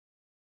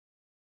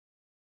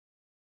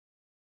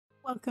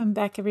Welcome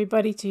back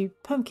everybody to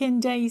Pumpkin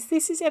Days.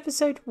 This is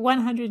episode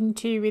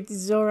 102 with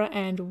Zorah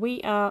and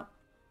we are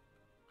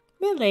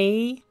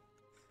Millie.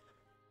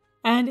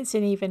 And it's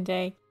an even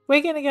day.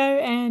 We're going to go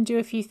and do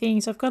a few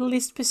things. I've got a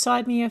list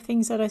beside me of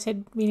things that I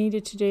said we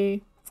needed to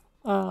do.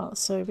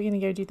 So we're going to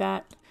go do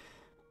that.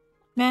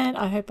 Man,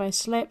 I hope I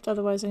slept.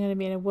 Otherwise I'm going to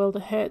be in a world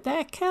of hurt.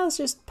 That cow's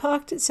just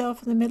parked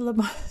itself in the middle of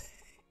my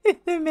in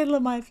the middle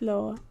of my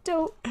floor.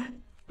 Don't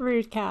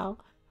rude cow.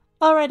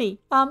 Alrighty.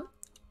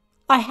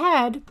 I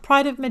had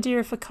Pride of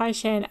Madeira for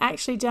Kaishan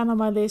actually down on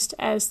my list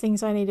as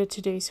things I needed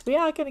to do. So we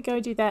are going to go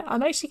do that.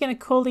 I'm actually going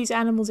to call these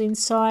animals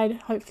inside,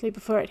 hopefully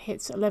before it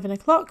hits 11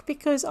 o'clock,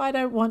 because I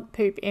don't want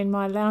poop in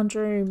my lounge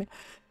room.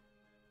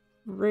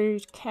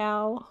 Rude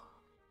cow.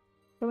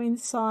 Go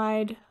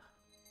inside.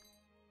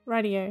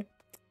 Radio.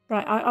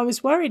 Right, I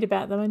was worried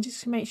about them and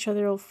just to make sure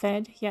they're all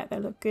fed. Yeah, they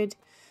look good.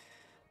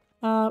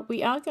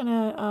 We are going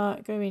to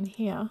go in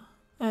here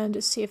and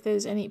just see if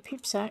there's any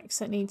poop sacks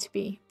that need to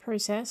be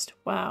processed.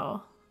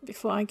 Wow.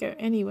 Before I go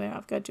anywhere,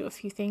 I've got to do a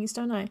few things,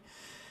 don't I?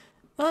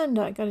 And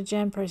I got a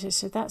jam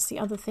processor. That's the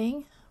other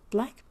thing.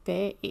 Black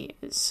bear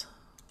ears.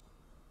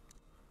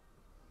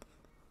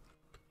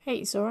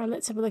 Hey, Zorah,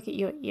 let's have a look at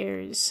your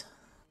ears.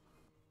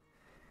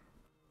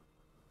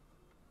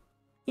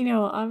 You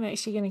know what? I'm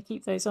actually going to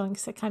keep those on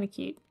because they're kind of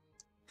cute.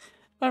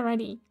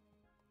 Alrighty.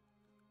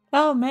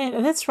 Oh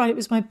man, that's right. It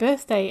was my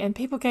birthday and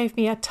people gave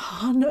me a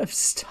ton of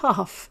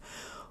stuff.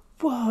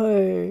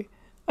 Whoa.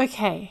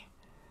 Okay.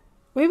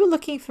 We were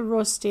looking for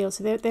raw steel,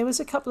 so there was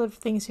a couple of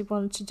things we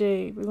wanted to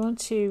do. We wanted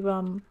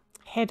to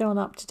head on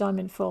up to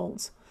Diamond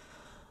Falls.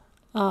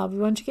 We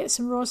wanted to get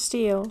some raw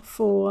steel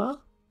for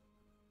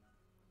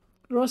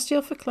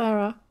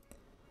Clara.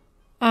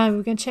 And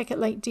we're going to check at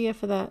Lake Deer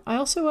for that. I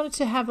also wanted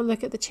to have a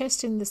look at the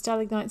chest in the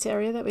Stalagmites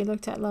area that we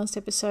looked at last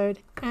episode,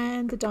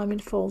 and the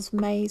Diamond Falls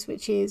maze,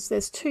 which is,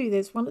 there's two.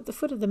 There's one at the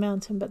foot of the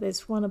mountain, but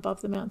there's one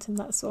above the mountain.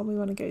 That's the one we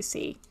want to go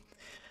see.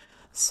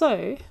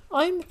 So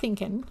I'm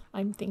thinking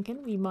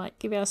we might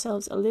give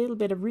ourselves a little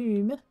bit of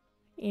room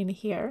in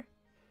here.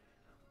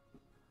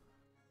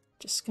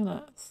 Just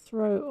gonna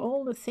throw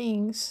all the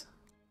things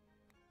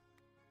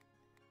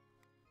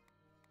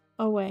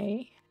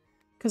away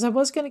because I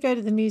was going to go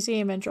to the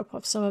museum and drop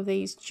off some of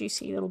these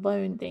juicy little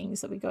bone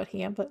things that we got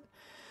here, but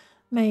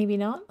maybe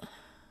not.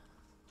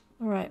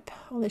 All right,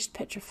 polished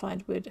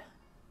petrified wood.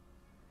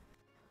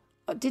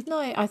 Didn't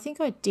I? I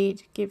think I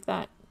did give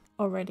that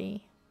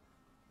already.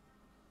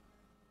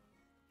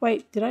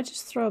 Wait, did I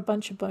just throw a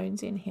bunch of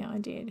bones in here? I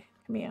did.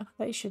 Come here.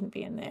 They shouldn't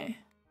be in there.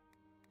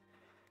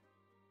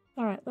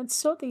 Alright, let's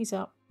sort these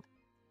up.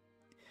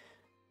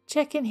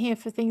 Check in here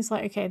for things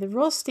like, okay, the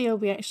raw steel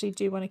we actually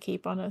do want to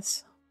keep on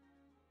us.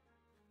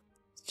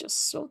 Let's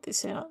just sort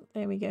this out.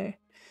 There we go.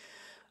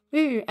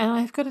 Ooh, and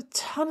I've got a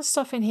ton of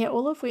stuff in here,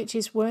 all of which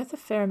is worth a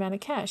fair amount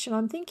of cash. And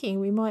I'm thinking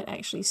we might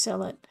actually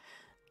sell it.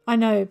 I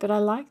know, but I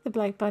like the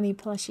Black Bunny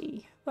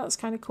plushie. That's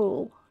kind of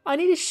cool. I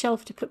need a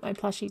shelf to put my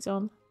plushies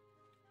on.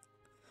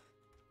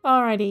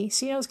 Alrighty,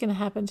 see what's going to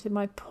happen to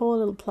my poor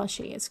little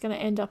plushie. It's going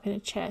to end up in a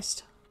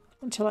chest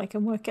until I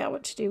can work out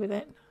what to do with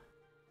it.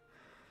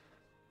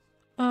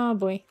 Oh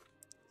boy,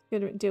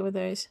 gotta deal with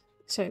those.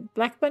 So,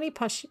 Black Bunny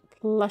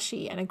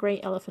plushie and a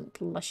grey elephant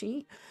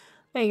plushie.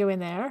 They go in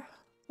there.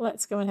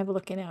 Let's go and have a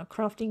look in our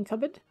crafting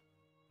cupboard.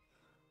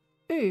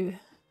 Ooh.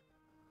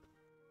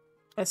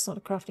 That's not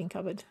a crafting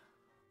cupboard.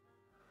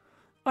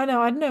 Oh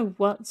no, I don't know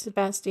what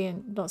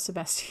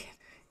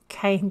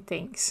Kane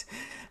thinks.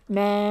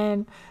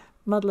 Man,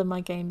 muddling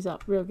my games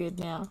up real good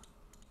now.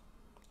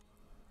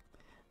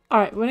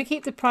 Alright, we want to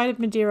keep the Pride of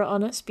Madeira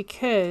on us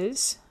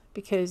because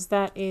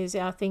that is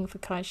our thing for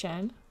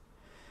Kaishan.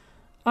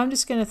 I'm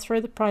just going to throw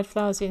the pride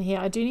flowers in here.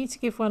 I do need to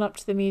give one up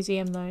to the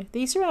museum though.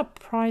 These are our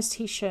prize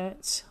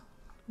t-shirts,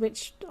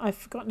 which I've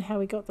forgotten how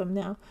we got them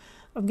now.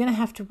 I'm going to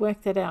have to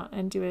work that out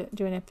and do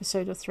an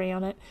episode or 3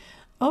 on it.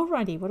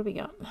 Alrighty, what do we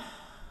got?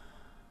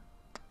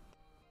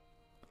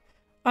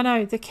 Oh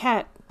no, the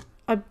cat.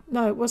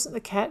 No, it wasn't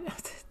the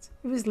cat.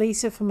 It was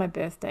Lisa for my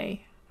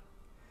birthday.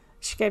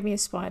 She gave me a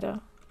spider.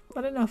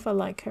 I don't know if I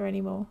like her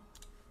anymore.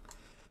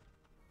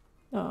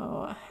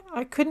 Oh,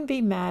 I couldn't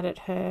be mad at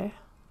her.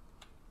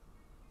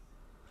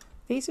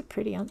 These are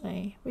pretty, aren't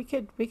they? We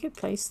could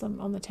place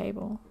them on the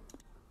table.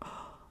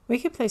 We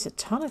could place a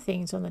ton of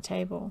things on the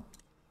table.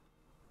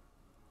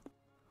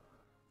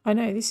 I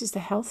know, this is the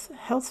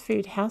health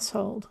food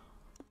household.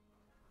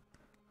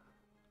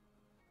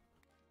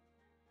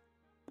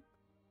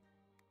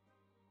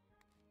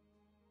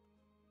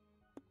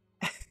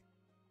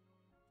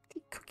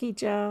 Cookie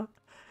jar.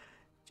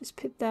 Just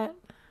put that.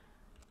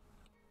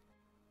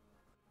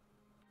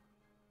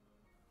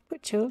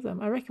 Put 2 of them.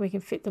 I reckon we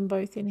can fit them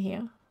both in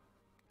here.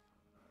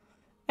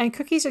 And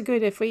cookies are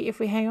good if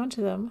we hang on to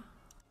them.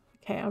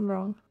 Okay, I'm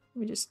wrong.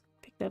 Let me just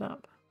pick that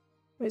up.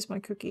 Where's my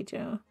cookie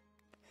jar?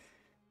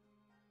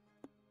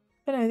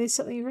 I know there's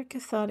something very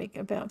cathartic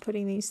about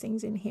putting these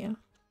things in here.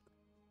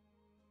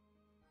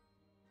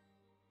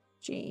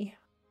 Gee,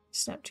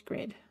 snapped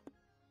grid.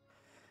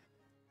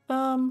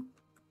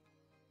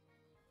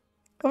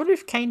 I wonder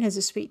if Kane has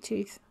a sweet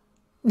tooth.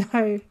 No,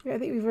 I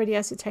think we've already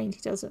ascertained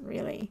he doesn't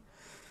really.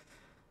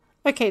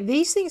 Okay,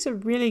 these things are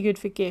really good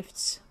for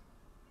gifts.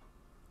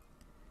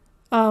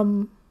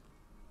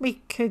 We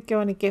could go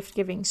on a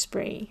gift-giving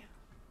spree.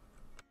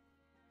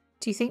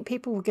 Do you think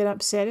people will get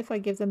upset if I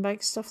give them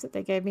back stuff that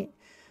they gave me?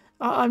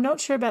 I'm not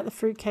sure about the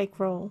fruitcake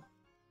roll.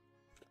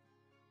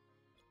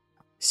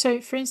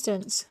 So, for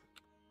instance,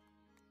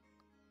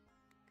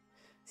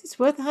 it's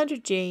worth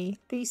 100G.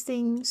 These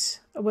things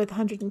are worth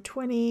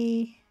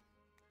 120,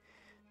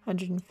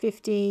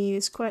 150.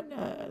 There's quite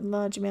a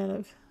large amount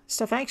of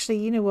stuff. Actually,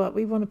 you know what?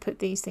 We want to put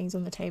these things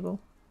on the table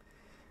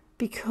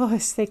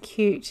because they're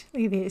cute.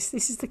 Look at this.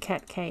 This is the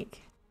cat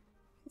cake.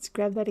 Let's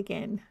grab that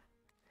again.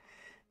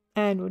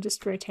 And we'll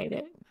just rotate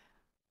it.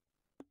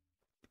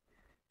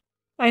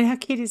 And how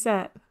cute is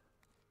that?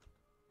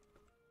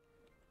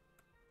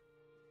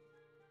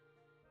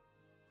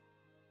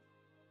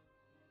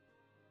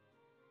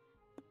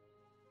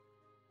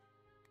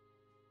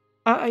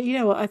 You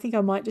know what? I think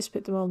I might just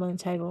put them all on the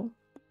table.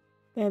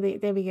 There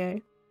we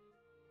go.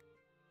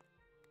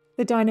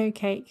 The dino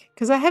cake.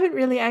 Because I haven't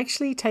really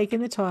actually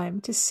taken the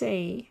time to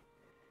see.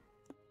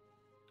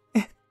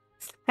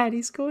 That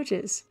is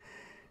gorgeous.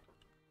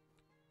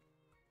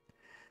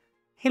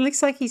 He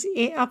looks like he's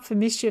up for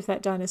mischief,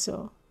 that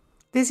dinosaur.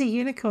 There's a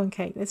unicorn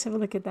cake. Let's have a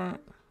look at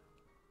that.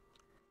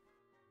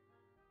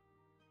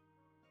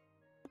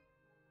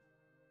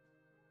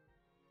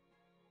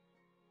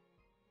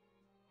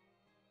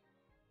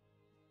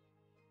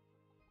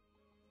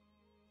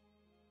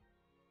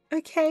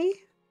 Okay.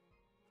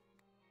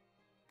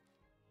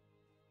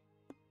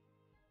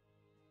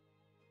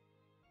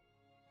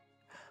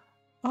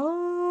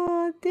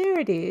 Oh, there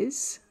it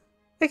is.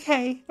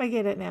 Okay, I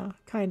get it now,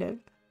 kind of.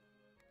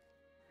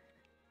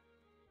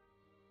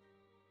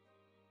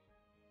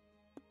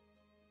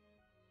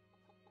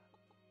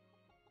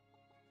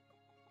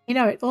 You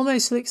know, it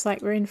almost looks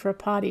like we're in for a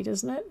party,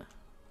 doesn't it?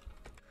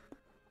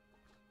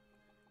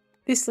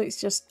 This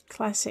looks just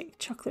classic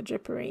chocolate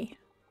drippery.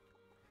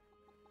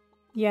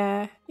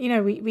 Yeah, you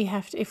know, we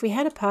have to, if we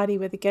had a party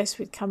where the guests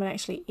would come and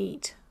actually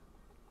eat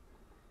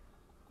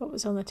what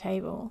was on the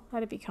table,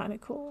 that'd be kind of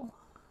cool.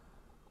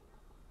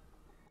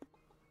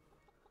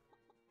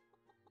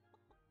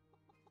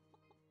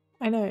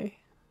 I know.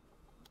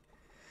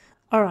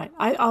 All right,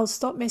 I'll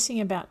stop messing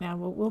about now.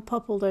 We'll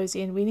pop all those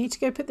in. We need to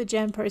go put the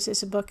jam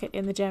processor bucket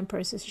in the jam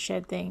processor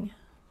shed thing.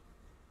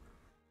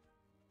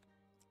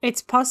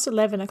 It's past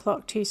 11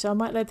 o'clock too, so I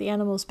might let the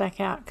animals back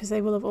out because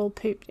they will have all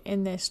pooped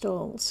in their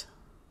stalls.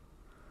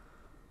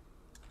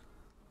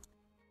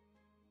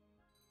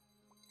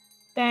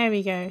 There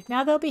we go.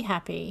 Now they'll be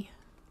happy.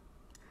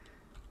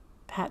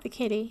 Pat the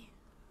kitty.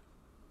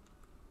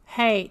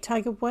 Hey,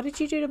 Tiger, what did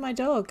you do to my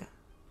dog?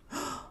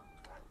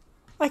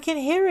 I can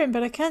hear him,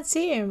 but I can't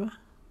see him.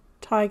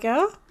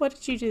 Tiger, what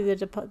did you do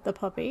to the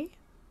puppy?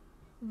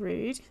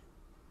 Rude.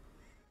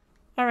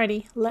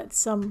 Alrighty,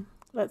 let's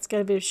get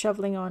a bit of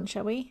shoveling on,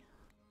 shall we?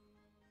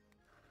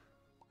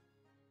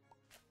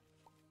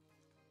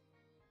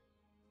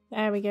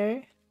 There we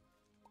go.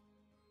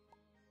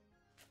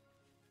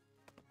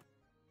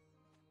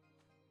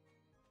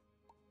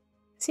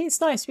 See,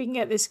 it's nice. We can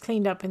get this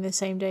cleaned up in the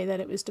same day that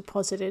it was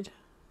deposited.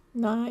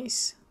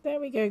 Nice. There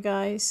we go,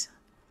 guys.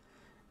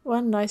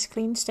 One nice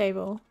clean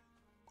stable.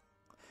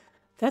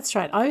 That's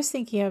right. I was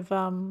thinking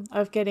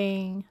of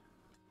getting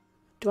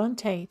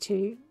Duante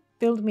to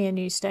build me a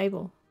new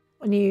stable,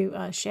 a new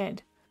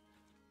shed.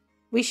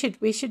 We should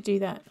do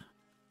that.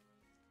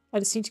 I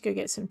just need to go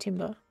get some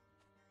timber.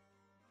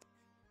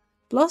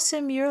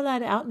 Blossom, you're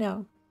allowed out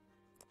now.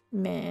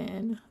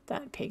 Man,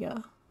 that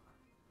pigger.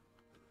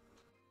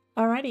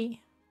 Alrighty.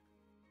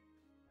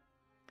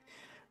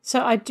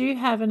 So I do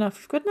have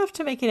enough, good enough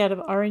to make it out of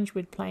orange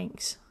wood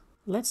planks.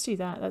 Let's do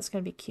that. That's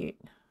going to be cute.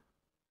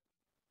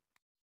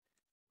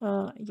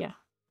 Yeah.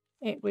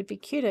 It would be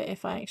cuter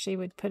if I actually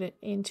would put it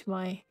into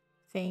my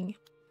thing.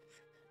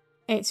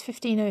 It's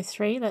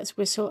 15:03. Let's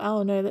whistle.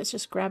 Oh no, let's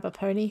just grab a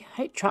pony.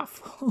 Hate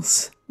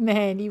truffles.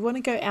 Man, you want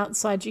to go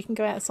outside? You can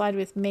go outside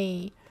with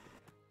me.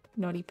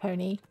 Naughty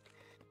pony.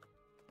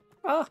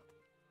 Oh.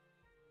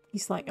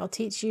 He's like, I'll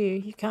teach you.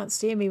 You can't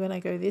steer me when I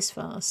go this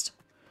fast.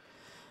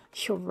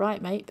 You're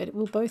right, mate, but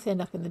we'll both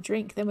end up in the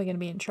drink. Then we're going to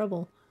be in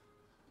trouble.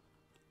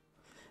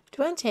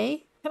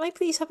 Duante, can I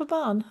please have a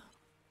barn?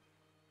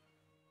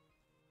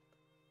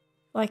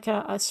 Like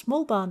a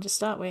small barn to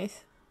start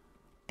with.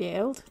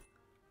 Build.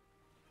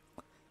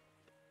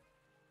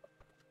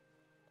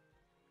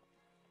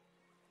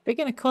 We're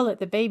going to call it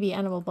the baby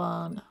animal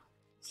barn.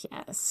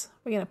 Yes.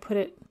 We're going to put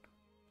it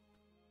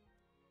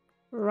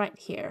right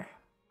here.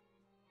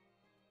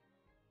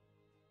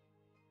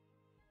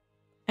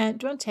 And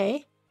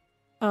Duante.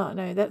 Oh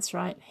no, that's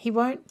right. He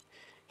won't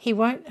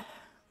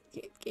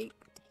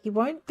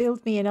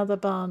build me another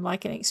barn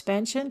like an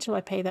expansion till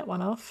I pay that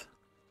one off.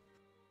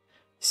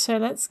 So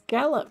let's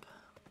gallop.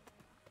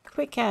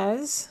 Quick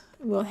as.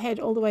 We'll head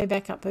all the way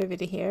back up over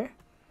to here.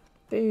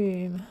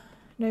 Boom.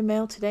 No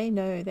mail today?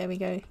 No, there we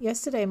go.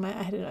 Yesterday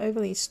I had an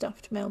overly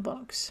stuffed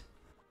mailbox.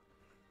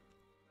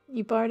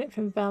 You borrowed it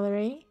from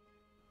Valerie.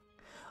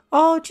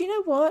 Oh, do you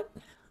know what?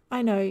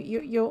 I know,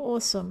 you're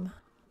awesome,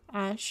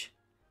 Ash.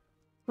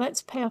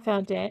 Let's pay off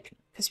our debt,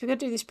 because we've got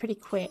to do this pretty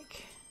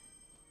quick.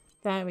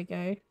 There we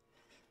go.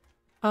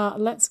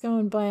 Let's go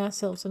and buy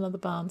ourselves another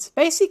barn. So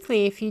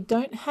basically, if you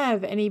don't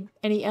have any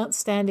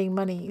outstanding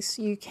monies,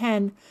 you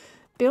can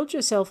build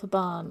yourself a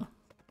barn.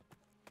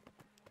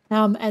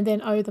 And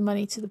then owe the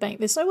money to the bank.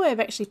 There's no way of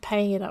actually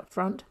paying it up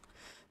front.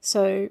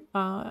 So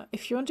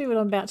if you want to do what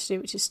I'm about to do,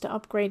 which is to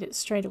upgrade it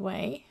straight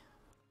away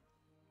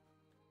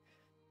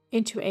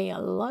into a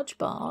large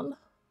barn.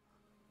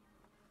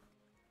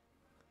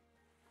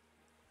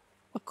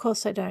 Of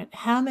course I don't.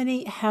 How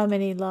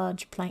many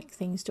large plank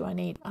things do I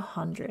need?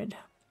 100.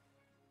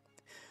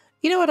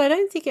 You know what? I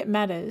don't think it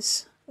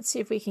matters. Let's see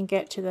if we can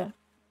get to the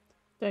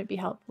don't be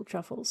helpful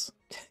truffles.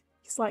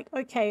 He's like,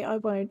 okay, I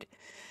won't.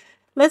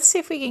 Let's see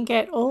if we can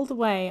get all the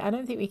way. I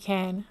don't think we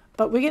can,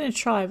 but we're going to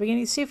try. We're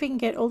going to see if we can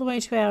get all the way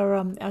to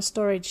our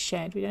storage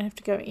shed. We don't have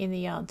to go in the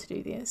yard to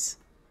do this.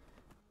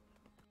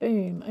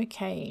 Boom.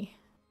 Okay.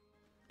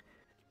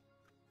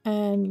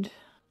 And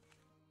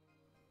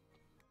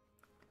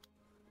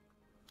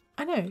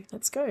I know.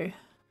 Let's go.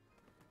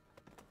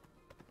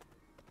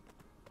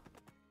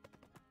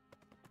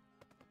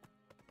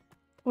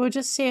 We'll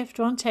just see if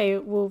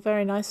Duante will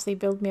very nicely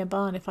build me a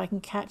barn if I can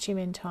catch him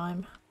in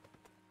time.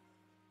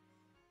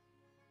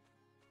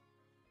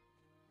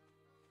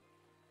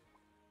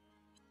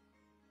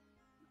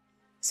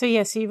 So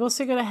yeah, so you've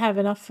also got to have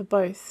enough for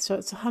both. So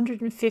it's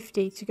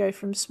 150 to go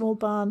from small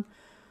barn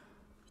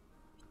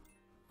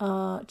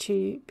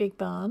to big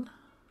barn.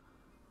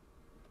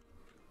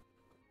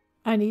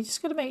 And you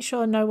just got to make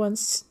sure no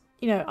one's,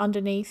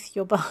 underneath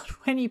your barn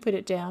when you put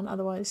it down.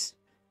 Otherwise,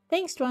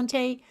 thanks,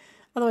 Duante.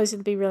 Otherwise,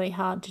 it'll be really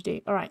hard to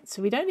do. All right,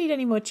 so we don't need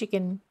any more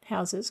chicken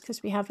houses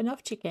because we have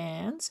enough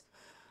chickens.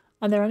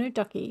 And there are no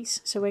duckies,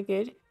 so we're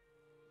good.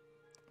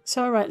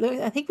 So, all right, look,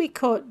 I think we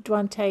caught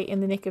Duante in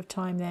the nick of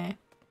time there.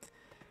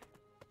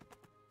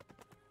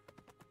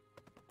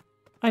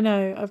 I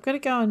know, I've got to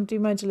go and do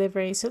my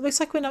delivery. So it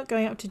looks like we're not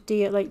going up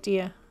to Lake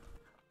Deer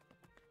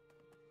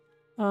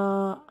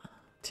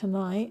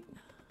tonight.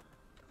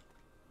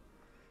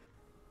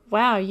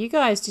 Wow, you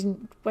guys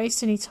didn't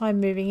waste any time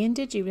moving in,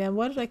 did you? Now,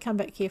 why did I come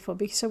back here for?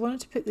 Because I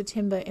wanted to put the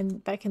timber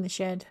back in the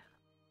shed.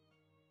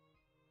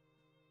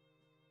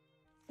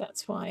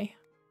 That's why.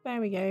 There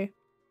we go.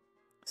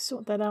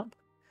 Sort that up.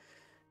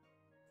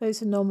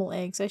 Those are normal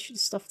eggs. I should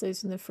stuff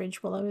those in the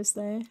fridge while I was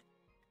there.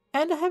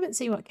 And I haven't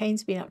seen what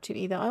Kane's been up to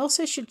either. I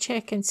also should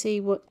check and see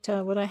what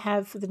I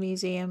have for the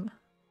museum.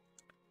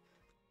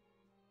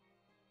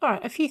 All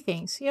right, a few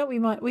things. Yeah, we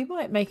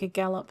might make a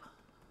gallop.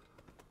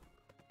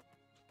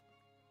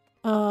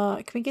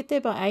 Can we get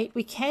there by 8?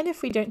 We can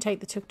if we don't take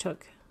the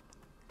tuk-tuk,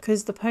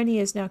 because the pony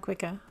is now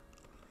quicker.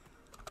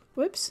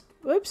 Whoops,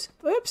 whoops,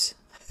 whoops.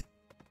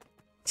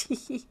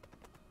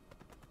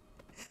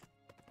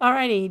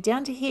 Alrighty,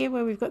 down to here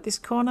where we've got this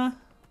corner,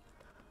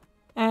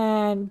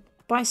 and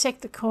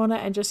bisect the corner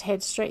and just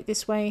head straight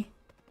this way.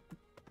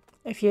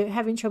 If you're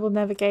having trouble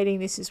navigating,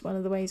 this is one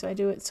of the ways I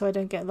do it so I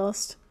don't get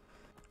lost.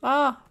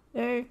 Ah,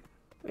 no,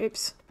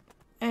 oops.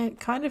 And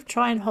kind of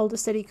try and hold a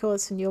steady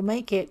course and you'll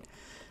make it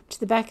to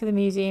the back of the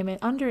museum in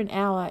under an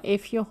hour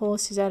if your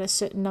horse is at a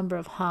certain number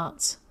of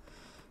hearts,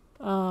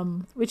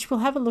 which we'll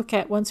have a look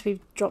at once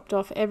we've dropped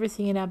off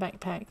everything in our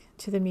backpack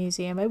to the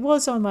museum. It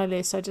was on my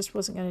list, I just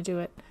wasn't going to do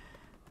it.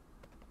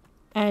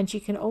 And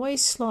you can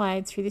always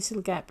slide through this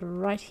little gap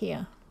right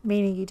here,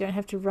 meaning you don't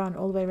have to run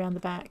all the way around the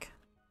back.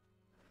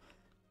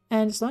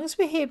 And as long as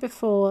we're here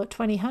before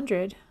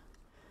 2000,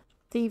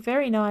 the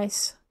very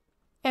nice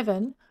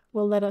Evan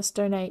will let us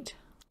donate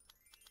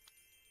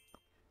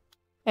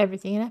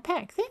everything in our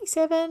pack. Thanks,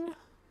 Evan.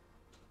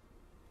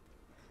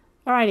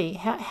 Alrighty,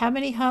 how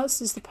many hearts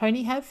does the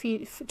pony have for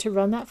you to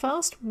run that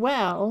fast?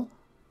 Well,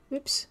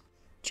 whoops,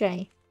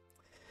 J.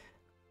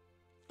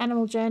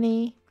 Animal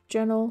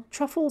Journal.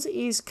 Truffles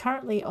is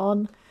currently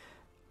on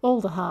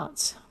all the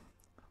hearts.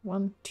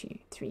 1, 2,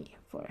 3,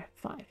 4,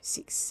 5,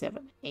 6,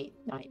 7, 8,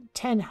 9,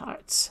 10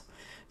 hearts.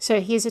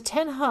 So here's a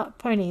 10 heart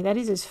pony. That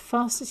is as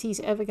fast as he's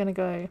ever going to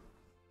go.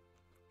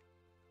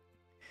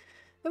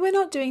 And we're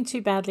not doing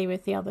too badly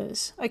with the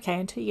others. Okay,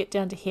 until you get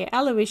down to here.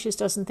 Aloysius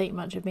doesn't think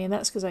much of me, and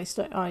that's because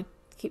I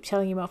keep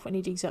telling him off when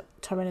he digs up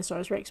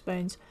Tyrannosaurus Rex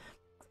bones.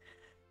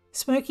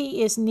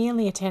 Smokey is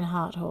nearly a 10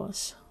 heart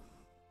horse.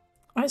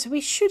 Alright, so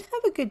we should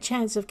have a good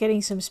chance of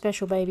getting some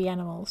special baby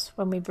animals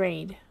when we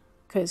breed,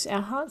 because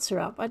our hearts are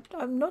up.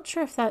 I'm not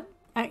sure if that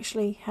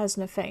actually has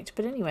an effect,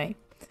 but anyway.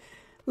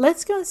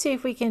 Let's go and see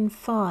if we can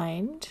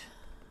find...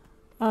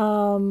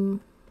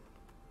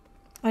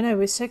 I know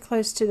we're so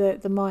close to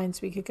the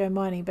mines we could go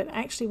mining, but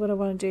actually what I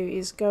want to do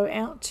is go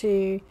out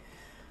to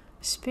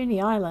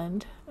Spoony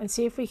Island and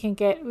see if we can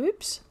get,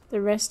 oops,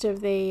 the rest of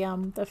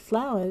the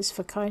flowers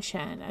for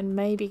Kaishan and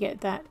maybe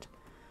get that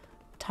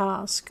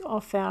task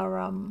off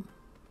our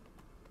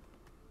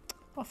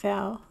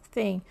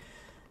thing.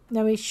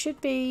 Now we should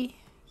be,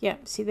 yeah,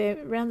 see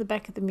they're around the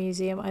back of the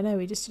museum. I know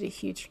we just did a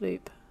huge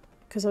loop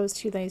because I was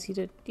too lazy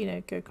to,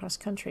 go cross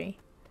country.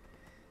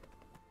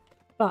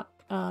 But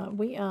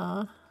we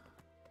are...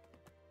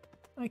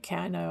 Okay,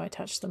 I know I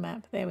touched the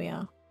map. There we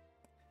are.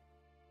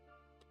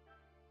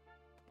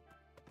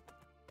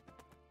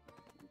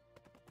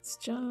 Let's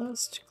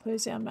just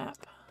close our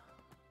map.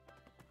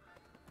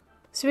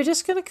 So we're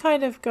just going to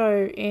kind of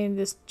go in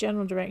this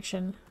general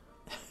direction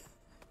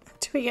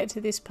until we get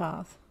to this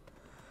path.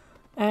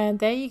 And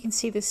there you can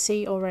see the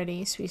sea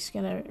already, so we're just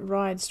going to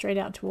ride straight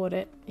out toward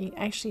it. You can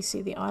actually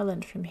see the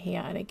island from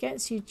here, and it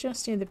gets you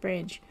just near the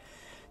bridge.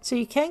 So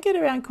you can get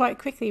around quite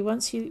quickly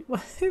once you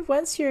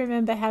once you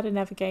remember how to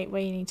navigate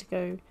where you need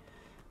to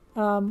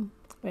go,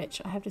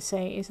 which I have to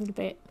say is a little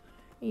bit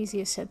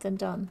easier said than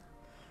done.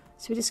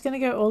 So we're just going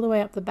to go all the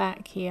way up the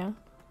back here.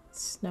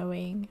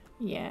 Snowing,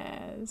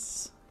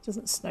 yes. It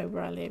doesn't snow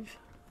where I live.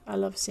 I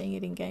love seeing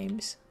it in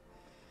games.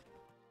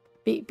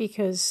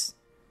 Because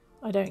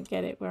I don't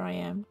get it where I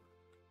am.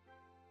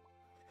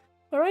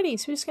 Alrighty,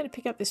 so we're just going to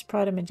pick up this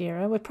Pride of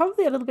Madeira. We're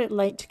probably a little bit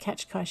late to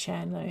catch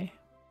Kaishan though.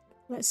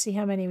 Let's see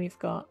how many we've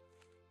got.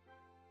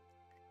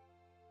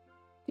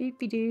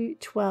 Doopy-doo,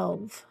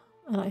 12.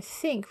 And I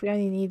think we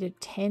only needed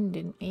 10,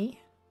 didn't we?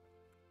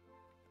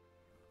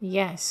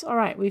 Yes.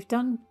 Alright, we've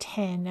done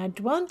 10. Now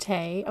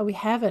Duante, oh we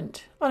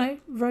haven't. Oh no,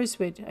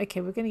 Rosewood. Okay,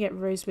 we're going to get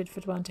Rosewood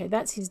for Duante.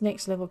 That's his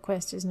next level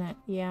quest, isn't it?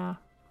 Yeah.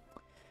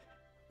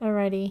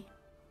 Alrighty.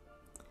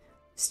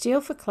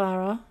 Steel for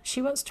Clara.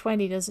 She wants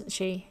 20, doesn't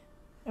she?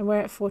 And we're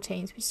at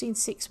 14. So we've seen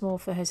 6 more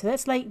for her. So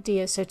that's Lake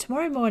Deer. So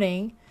tomorrow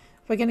morning,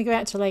 we're going to go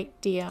out to Lake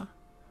Deer.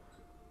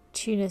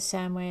 Tuna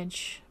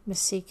sandwich,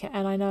 Masika.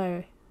 And I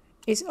know.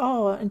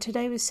 And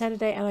today was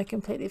Saturday and I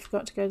completely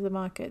forgot to go to the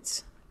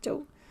markets.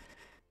 So,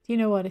 you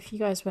know what? If you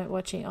guys weren't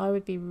watching, I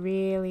would be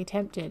really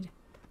tempted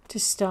to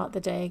start the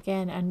day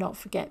again and not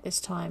forget this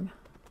time.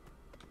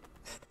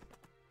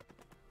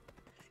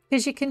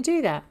 Because you can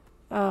do that.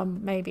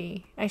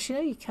 Maybe. Actually,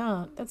 no, you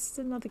can't. That's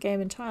another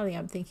game entirely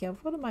I'm thinking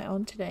of. What am I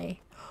on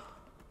today?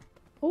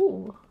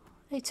 Oh,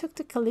 they took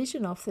the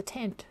collision off the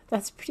tent.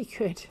 That's pretty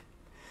good.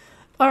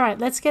 Alright,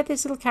 let's get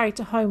this little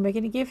character home. We're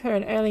going to give her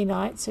an early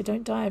night, so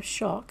don't die of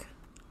shock.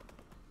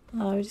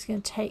 We're just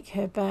going to take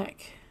her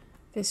back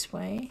this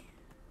way.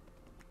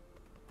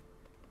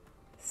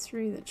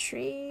 Through the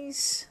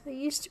trees. There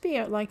used to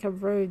be like a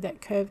road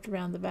that curved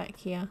around the back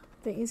here.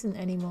 There isn't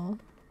anymore.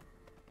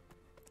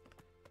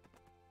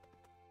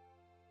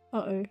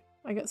 Uh-oh,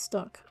 I got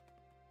stuck.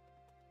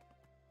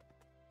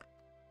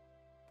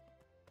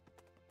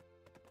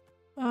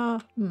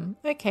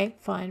 Okay,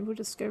 fine, we'll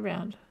just go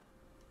round.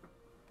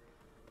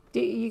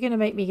 You're going to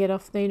make me get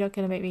off? No, you're not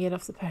going to make me get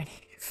off the pony.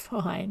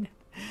 Fine.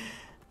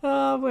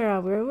 Where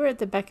are we? We're at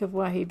the back of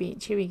Wahoo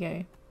Beach. Here we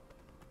go.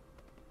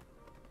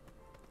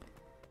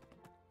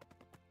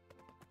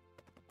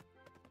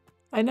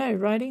 I know,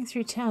 riding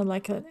through town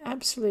like an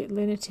absolute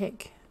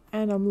lunatic.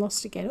 And I'm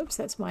lost again. Oops,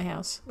 that's my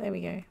house. There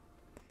we go.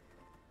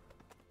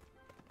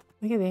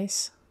 Look at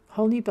this.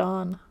 Whole new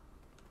barn.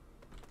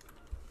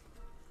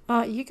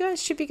 You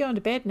guys should be going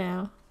to bed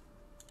now.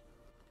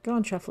 Go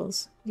on,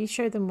 Truffles. You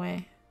show them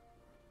where.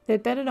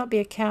 There'd better not be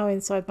a cow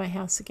inside my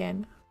house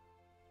again.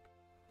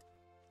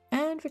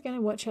 And we're going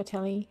to watch our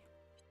telly.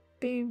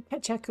 Boom.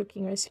 Catch our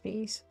cooking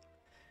recipes.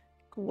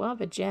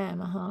 Guava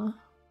jam,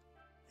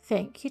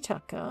 Thank you,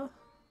 Tucker.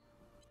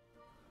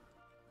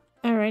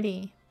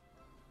 Alrighty.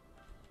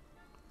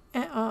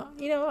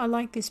 You know, I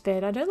like this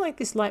bed. I don't like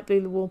this light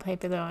blue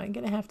wallpaper though. I'm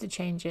going to have to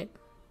change it.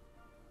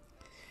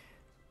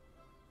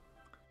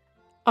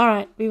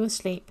 Alright, we will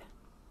sleep.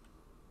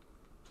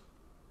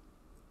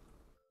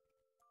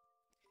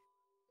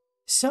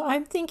 So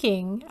I'm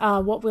thinking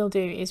what we'll do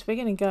is we're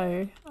going to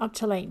go up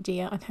to Lake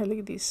Deer. I know, look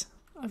at this.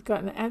 I've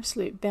got an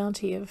absolute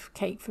bounty of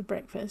cake for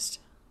breakfast.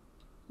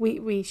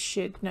 We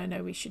should,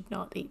 no, we should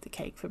not eat the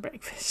cake for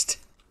breakfast.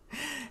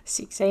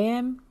 6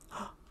 AM.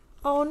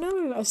 Oh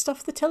no, I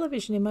stuffed the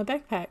television in my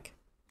backpack.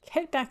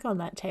 Get back on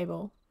that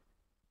table.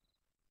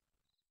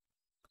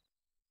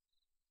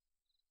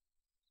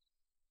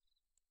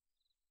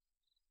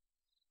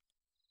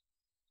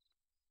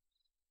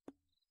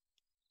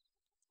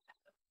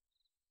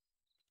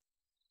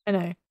 I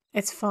know,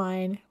 it's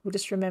fine. We'll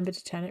just remember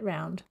to turn it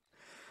round.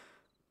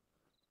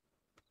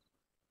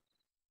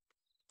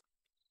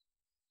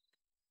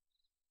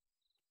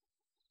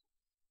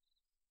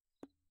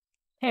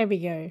 There we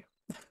go.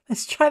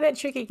 Let's try that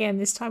trick again.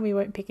 This time we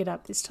won't pick it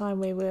up. This time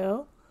we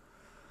will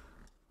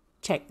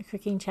check the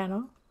cooking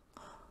channel.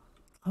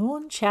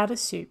 Corn chowder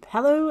soup.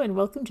 Hello and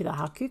welcome to the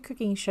Haku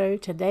Cooking Show.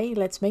 Today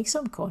let's make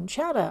some corn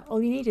chowder.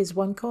 All you need is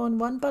 1 corn,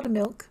 1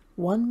 buttermilk,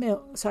 1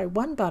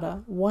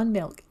 butter, 1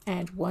 milk,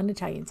 and 1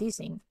 Italian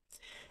seasoning.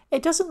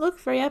 It doesn't look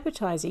very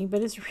appetizing,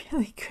 but it's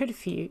really good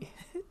for you.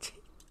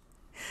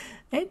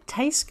 It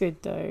tastes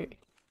good though.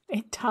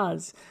 It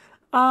does.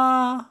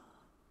 Right,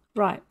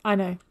 I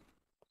know.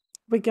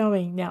 We're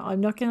going now. I'm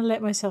not going to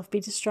let myself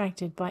be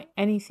distracted by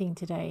anything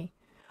today.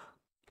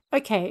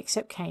 Okay,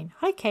 except Kane.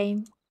 Hi,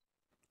 Kane.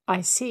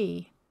 I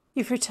see.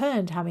 You've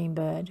returned,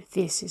 Hummingbird.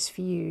 This is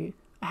for you.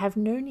 I have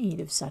no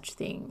need of such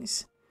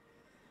things.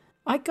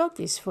 I got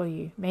this for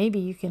you. Maybe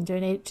you can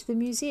donate it to the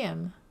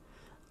museum.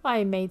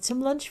 I made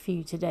some lunch for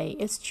you today.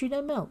 It's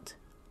tuna melt.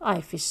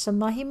 I fished some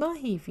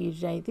mahi-mahi for you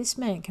today. This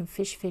man can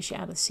fish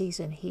out of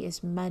season. He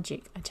is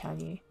magic, I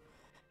tell you.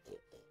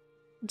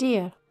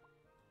 Dear,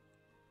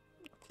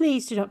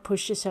 please do not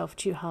push yourself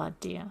too hard,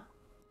 dear.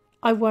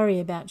 I worry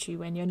about you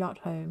when you're not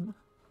home.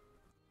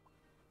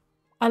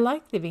 I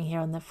like living here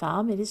on the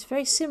farm. It is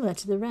very similar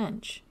to the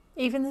ranch.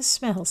 Even the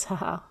smells,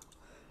 haha.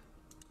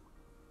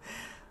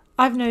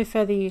 I've no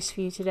further use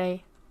for you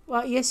today.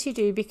 Well, yes you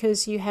do,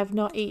 because you have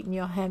not eaten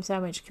your ham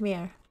sandwich. Come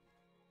here.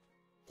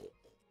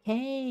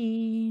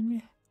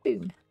 Cane.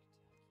 Boom.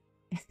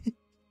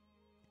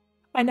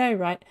 I know,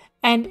 right?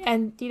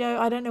 And you know,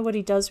 I don't know what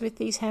he does with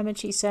these ham and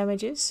cheese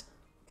sandwiches,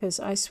 because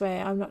I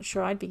swear I'm not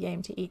sure I'd be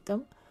game to eat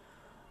them.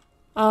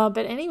 But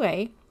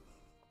anyway,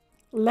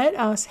 let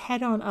us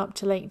head on up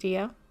to Lake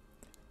Deer.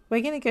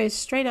 We're going to go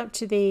straight up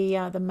to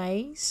the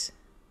maze.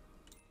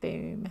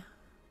 Boom.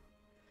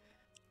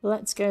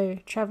 Let's go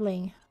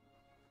traveling.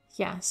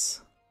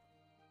 Yes.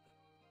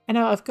 I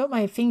know I've got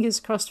my fingers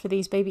crossed for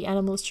these baby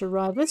animals to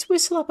arrive. Let's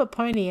whistle up a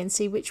pony and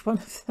see which one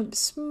of them.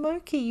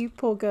 Smokey, you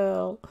poor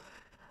girl.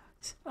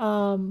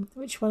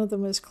 Which one of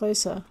them was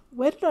closer?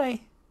 Where did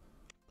I...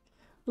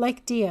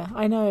 Lake Deer.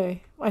 I know.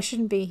 I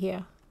shouldn't be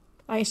here.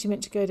 I actually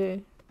meant to go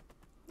to...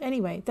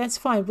 Anyway, that's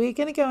fine. We're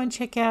going to go and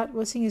check out...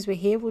 Well, seeing as we're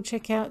here, we'll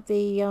check out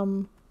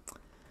the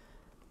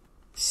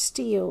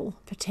steel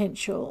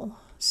potential.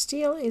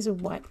 Steel is a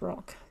white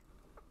rock.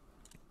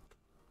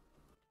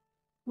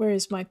 Where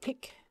is my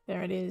pick?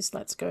 There it is.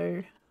 Let's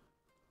go.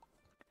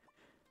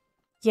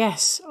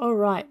 Yes. All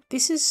right.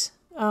 This is...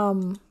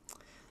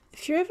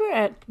 if you're ever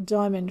at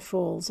Diamond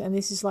Falls and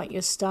this is like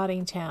your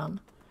starting town,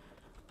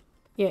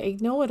 yeah,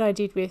 ignore what I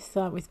did with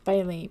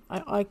Bailey.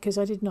 Because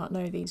I did not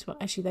know these. Well,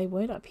 actually, they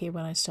weren't up here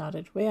when I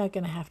started. We are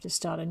going to have to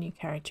start a new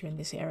character in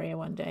this area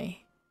one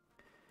day.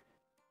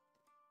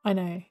 I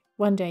know.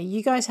 One day.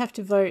 You guys have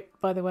to vote,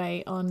 by the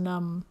way,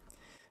 on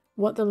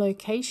what the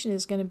location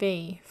is going to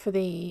be for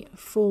the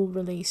full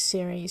release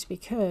series,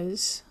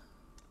 because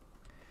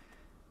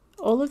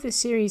all of the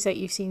series that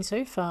you've seen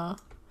so far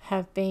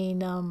have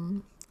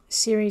been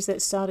series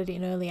that started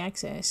in early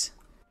access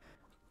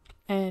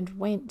and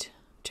went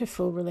to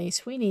full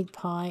release. We need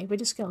pie. We're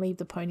just going to leave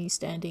the pony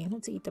standing.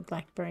 Let's eat the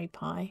blackberry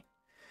pie.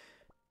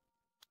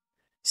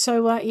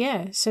 So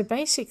yeah, so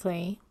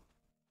basically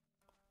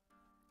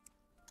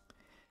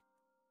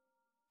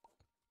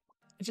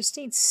I just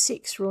need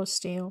 6 raw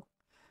steel.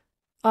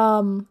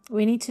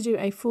 We need to do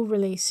a full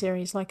release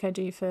series like I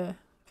do for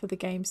the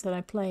games that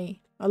I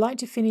play. I like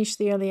to finish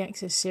the early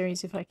access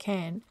series if I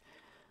can,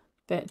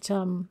 but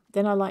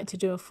then I like to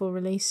do a full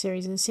release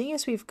series. And seeing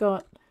as we've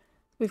got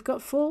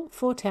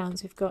four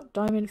towns, we've got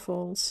Diamond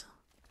Falls.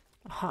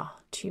 Aha,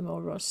 2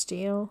 more raw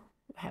steel.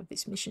 We'll have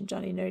this mission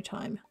done in no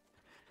time.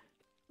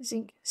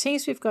 Seeing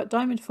as we've got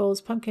Diamond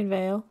Falls, Pumpkin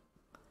Vale,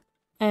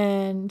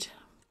 and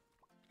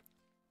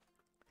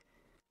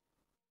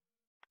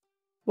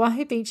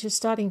Wahoo Beach as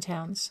starting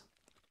towns.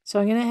 So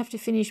I'm going to have to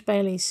finish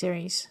Bailey's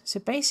series. So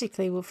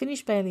basically we'll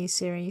finish Bailey's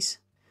series.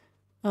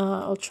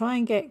 I'll try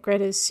and get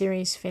Greta's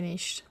series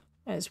finished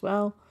as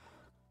well.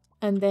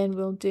 And then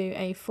we'll do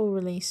a full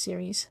release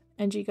series.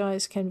 And you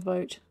guys can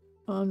vote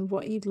on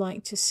what you'd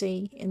like to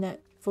see in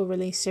that full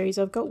release series.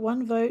 I've got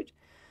 1 vote,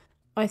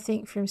 I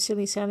think, from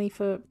Silly Sally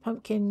for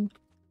Pumpkin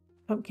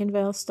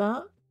Vale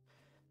start.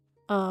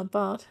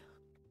 But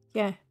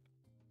yeah,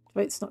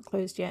 vote's not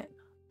closed yet.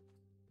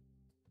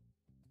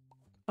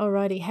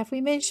 Alrighty, have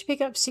we managed to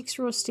pick up 6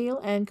 raw steel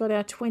and got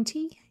our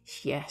 20?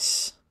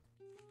 Yes.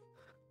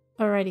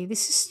 Alrighty,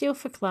 this is steel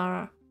for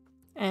Clara.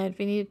 And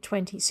we needed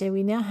 20, so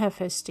we now have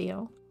her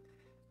steel.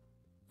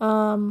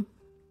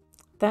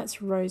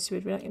 That's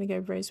Rosewood. We're not going to go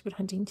rosewood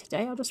hunting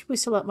today. I'll just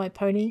whistle up my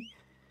pony.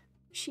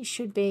 She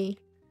should be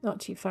not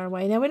too far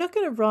away. Now, we're not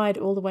going to ride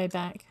all the way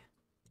back.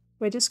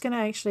 We're just going to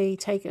actually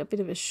take a bit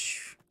of a...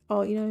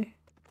 Oh, you know...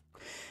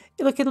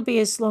 Look, it'll be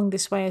as long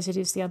this way as it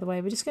is the other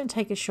way. We're just going to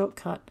take a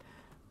shortcut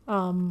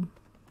in.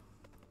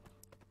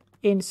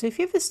 So if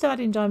you ever start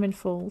in Diamond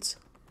Falls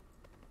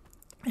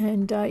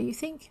and you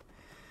think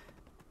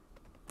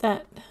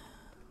that...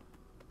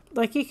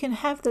 Like, you can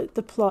have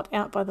the plot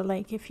out by the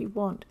lake if you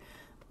want,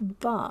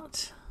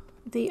 but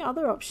the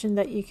other option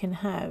that you can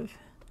have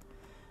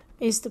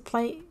is to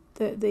play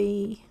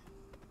the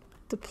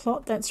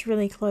plot that's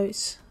really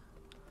close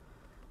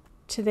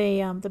to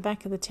the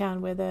back of the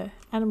town where the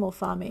animal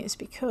farm is,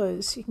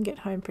 because you can get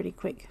home pretty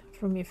quick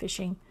from your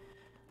fishing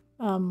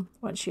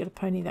once you get a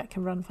pony that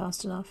can run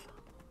fast enough.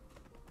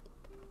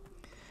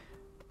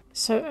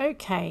 So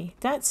okay,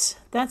 that's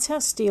our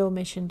steel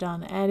mission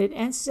done, and it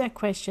answers our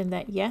question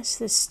that yes,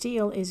 the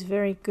steel is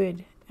very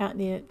good out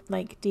near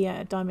Lake Deer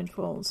at Diamond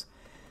Falls,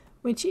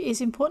 which is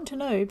important to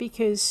know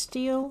because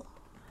steel,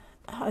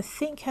 I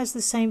think, has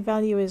the same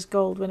value as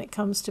gold when it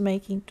comes to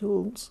making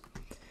tools.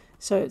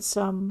 So it's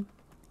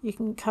you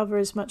can cover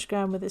as much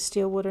ground with a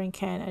steel watering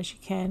can as you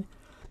can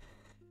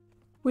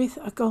with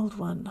a gold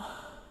one.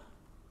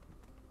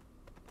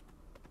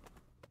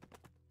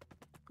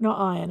 Not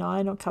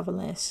iron will cover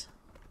less.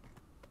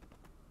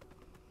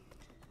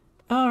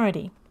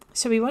 Alrighty,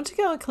 So we want to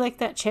go and collect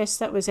that chest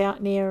that was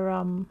out near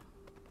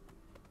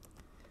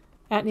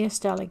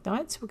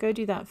Stalagmites. We'll go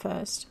do that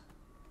first.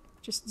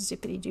 Just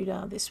zippity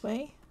doodah this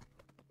way.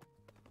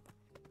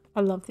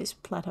 I love this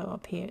plateau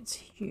up here. It's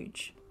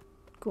huge.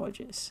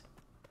 Gorgeous.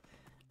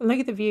 And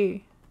look at the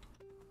view.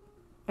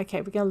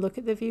 Okay, we're going to look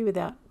at the view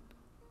without...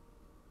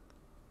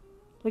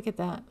 Look at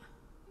that.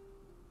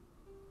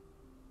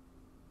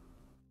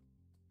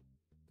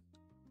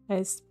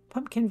 There's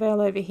Pumpkin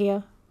Vale over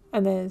here.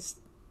 And there's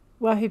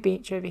Wahoo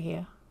Beach over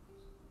here.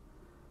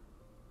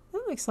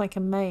 That looks like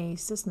a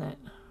maze, doesn't it?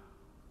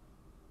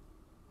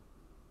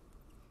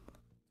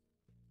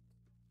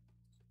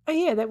 Oh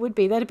yeah, that would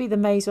be. That'd be the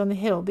maze on the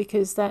hill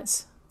because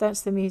that's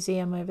the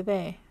museum over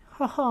there.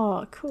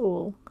 Haha,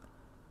 cool.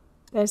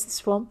 There's the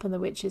swamp and the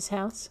witch's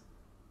house.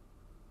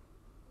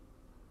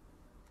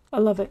 I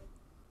love it.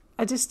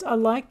 I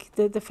like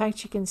the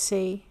fact you can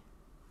see.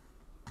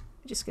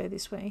 Just go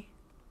this way.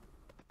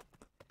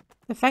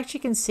 The fact you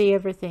can see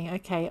everything.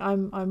 Okay,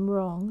 I'm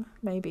wrong.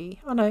 Maybe.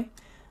 Oh no,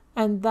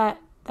 and that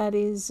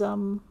is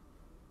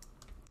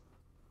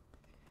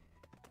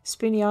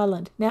Spoony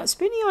Island. Now,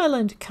 Spoony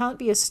Island can't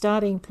be a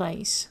starting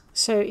place.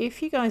 So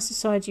if you guys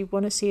decide you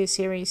want to see a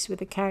series with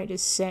the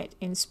characters set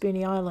in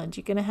Spoony Island,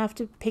 you're going to have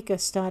to pick a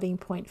starting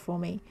point for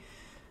me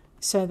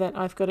so that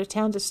I've got a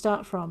town to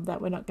start from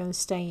that we're not going to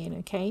stay in,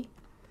 okay?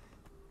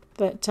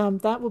 But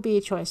that will be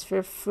a choice for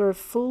a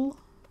full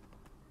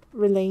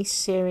release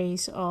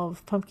series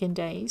of Pumpkin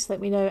Days. Let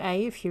me know,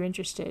 A, if you're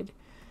interested.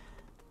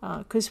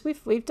 Because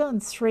we've done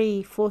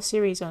 3-4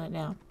 series on it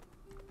now.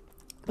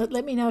 But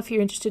let me know if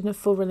you're interested in a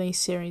full release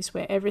series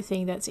where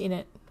everything that's in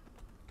it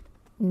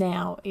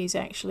now is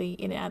actually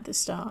in it at the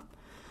start.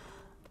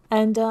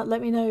 And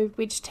let me know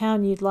which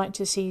town you'd like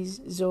to see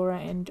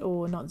Zorah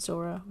or not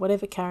Zorah,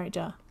 whatever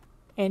character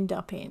end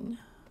up in.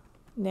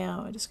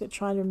 Now, I just got to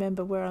try to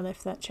remember where I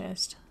left that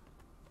chest.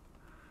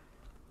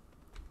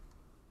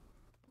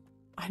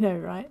 I know,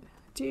 right?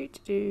 There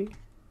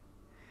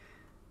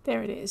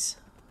it is.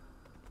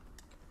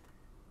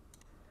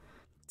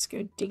 Let's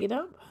go dig it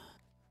up.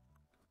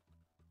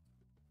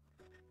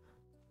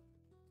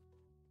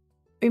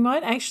 We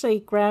might actually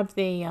grab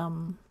the,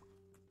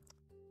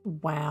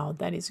 wow,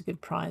 that is a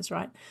good prize,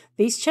 right?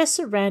 These chests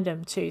are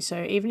random too,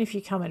 so even if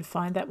you come and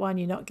find that one,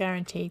 you're not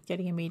guaranteed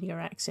getting a meteor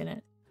axe in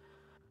it.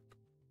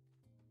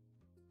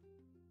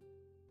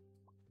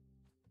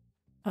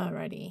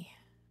 Alrighty.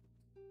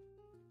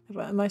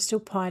 Am I still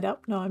pied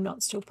up? No, I'm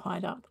not still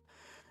pied up.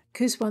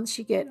 Because once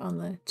you get on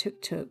the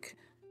tuk-tuk,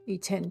 you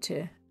tend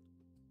to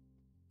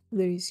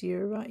lose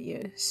your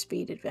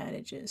speed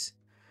advantages.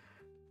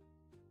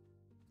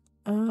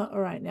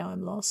 Alright, now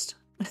I'm lost.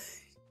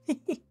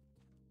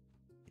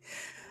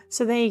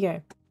 So there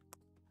you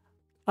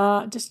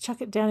go. Just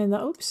chuck it down in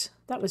the... Oops,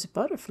 that was a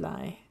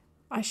butterfly.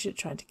 I should have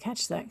tried to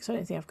catch that because I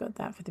don't think I've got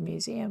that for the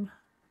museum.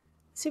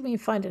 Let's see if we can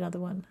find another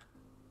one.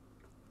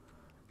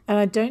 And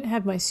I don't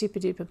have my super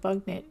duper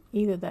bug net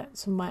either that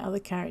some of my other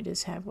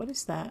characters have. What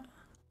is that?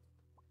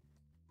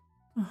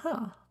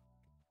 Aha.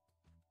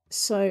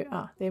 So,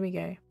 there we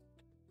go.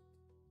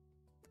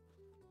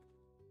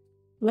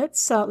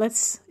 Let's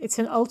it's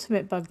an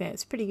ultimate bug net.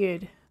 It's pretty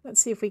good. Let's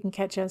see if we can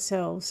catch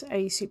ourselves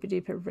a super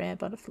duper rare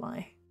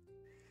butterfly.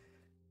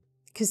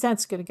 Because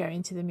that's going to go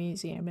into the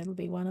museum. It'll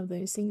be one of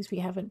those things we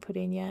haven't put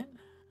in yet.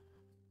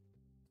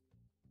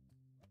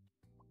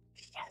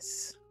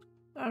 Yes.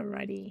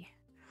 Alrighty.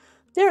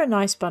 They're a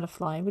nice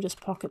butterfly. We'll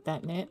just pocket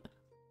that net.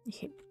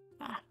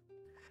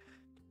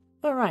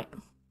 Alright.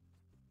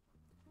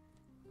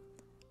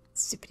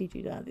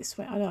 Zippity-doo-dah this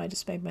way. I know I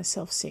just made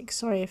myself sick.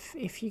 Sorry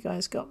if you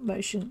guys got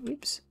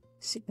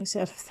sickness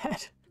out of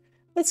that.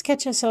 Let's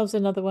catch ourselves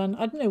another one.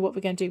 I don't know what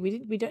we're going to do.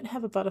 We don't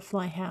have a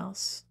butterfly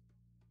house.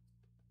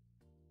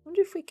 I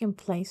wonder if we can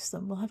place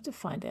them. We'll have to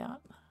find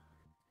out.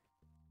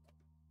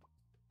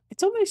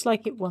 It's almost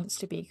like it wants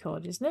to be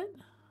caught, isn't it?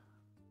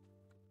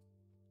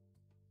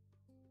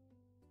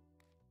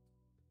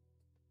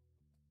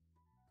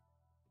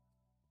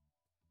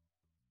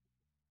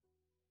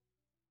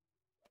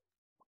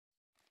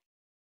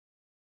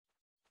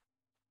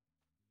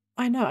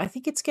 I know. I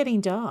think it's getting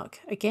dark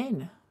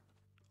again.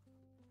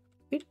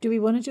 Do we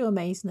want to do a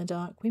maze in the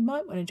dark? We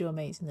might want to do a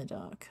maze in the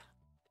dark.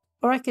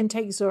 Or I can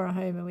take Zorah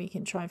home and we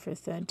can try for a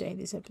third day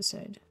this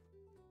episode.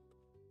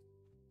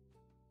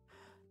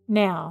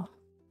 Now,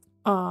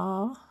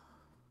 I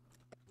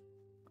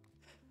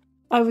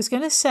was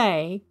going to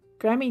say,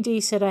 Grammy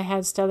D said I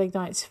had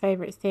Stalagnite's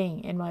favourite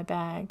thing in my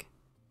bag.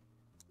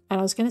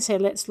 And I was going to say,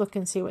 let's look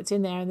and see what's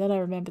in there. And then I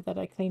remembered that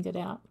I cleaned it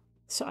out.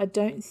 So I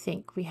don't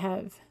think we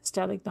have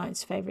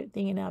Stalagnite's favourite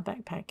thing in our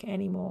backpack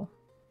anymore.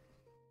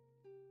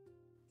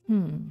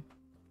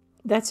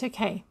 That's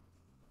okay.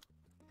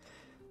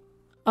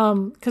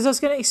 Because I was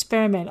going to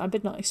experiment. I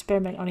better not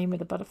experiment on him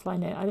with a butterfly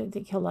net. I don't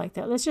think he'll like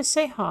that. Let's just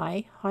say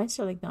hi. Hi,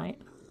 Stalagnite.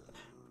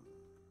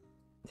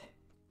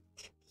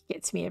 He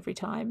gets me every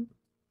time.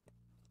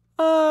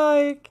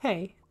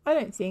 Okay. I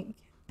don't think.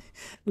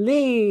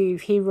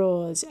 Leave, he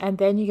roars. And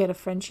then you get a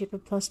friendship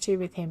of +2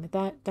 with him.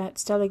 That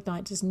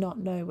Stalagnite does not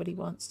know what he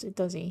wants,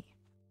 does he?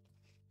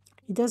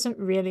 He doesn't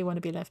really want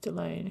to be left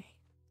alone,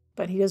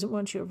 but he doesn't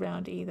want you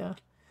around either.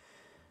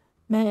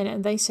 Man,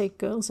 and they say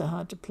girls are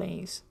hard to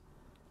please.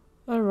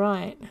 All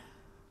right.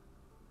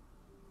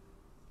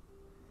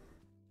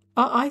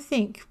 I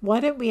think, why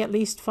don't we at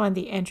least find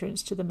the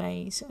entrance to the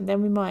maze, and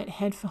then we might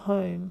head for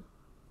home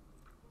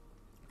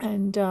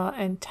and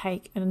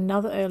take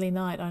another early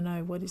night. I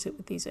know, what is it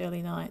with these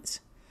early nights?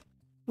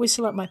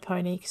 Whistle up my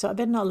pony, because I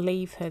better not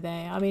leave her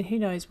there. I mean, who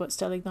knows what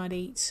Stalagmite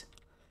eats?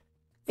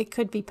 It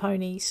could be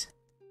ponies.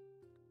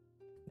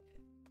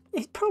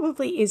 It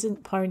probably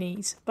isn't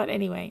ponies, but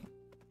anyway.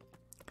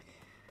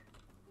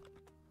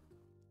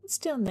 What's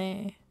down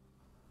there?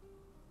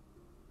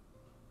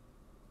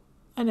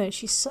 I know,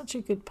 she's such a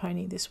good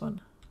pony, this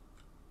one.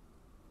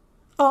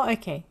 Oh,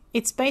 okay.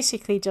 It's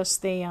basically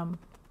just the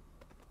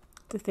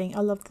thing.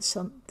 I love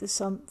the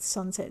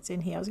sunsets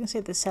in here. I was going to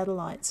say the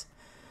satellites,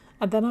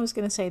 and then I was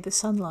going to say the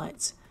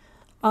sunlights.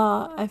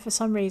 And for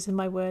some reason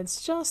my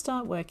words just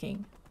aren't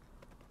working,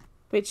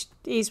 which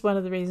is one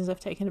of the reasons I've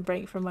taken a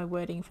break from my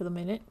wording for the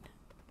minute,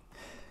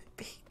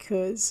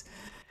 because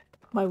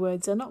my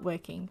words are not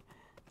working.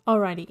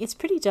 Alrighty, it's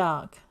pretty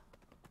dark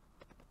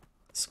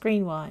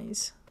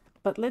screen-wise,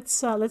 but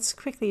let's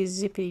quickly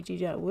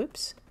zippity-doo-dah,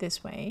 whoops,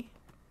 this way.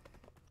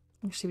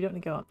 Actually, we don't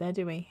want to go up there,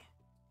 do we?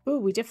 Oh,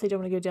 we definitely don't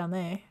want to go down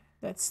there.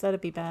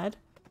 That'd be bad.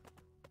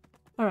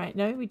 Alright,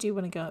 no, we do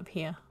want to go up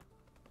here.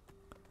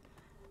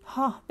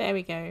 Oh, there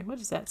we go. What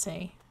does that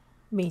say?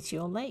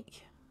 Meteor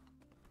Lake.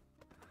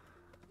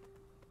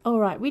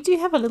 Alright, we do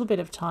have a little bit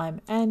of time,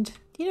 and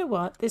you know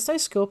what? There's no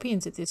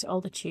scorpions at this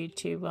altitude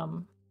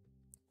to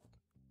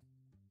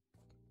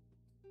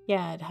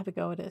yeah, to have a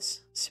go at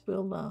us. So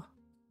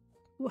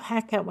we'll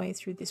hack our way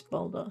through this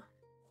boulder.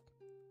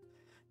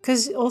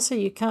 Because also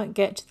you can't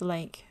get to the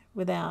lake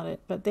without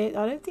it, but I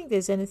don't think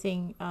there's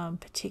anything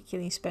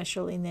particularly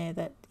special in there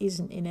that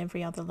isn't in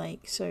every other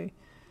lake, so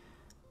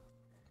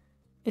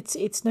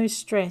it's no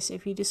stress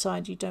if you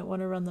decide you don't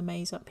want to run the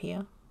maze up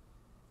here.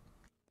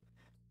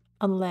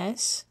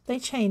 Unless they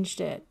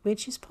changed it,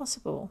 which is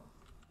possible,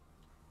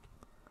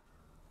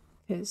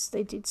 because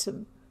they did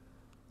some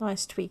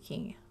nice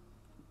tweaking.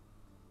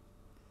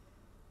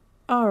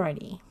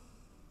 Alrighty.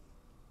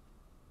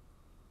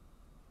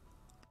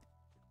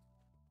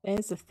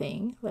 There's the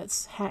thing.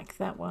 Let's hack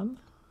that one.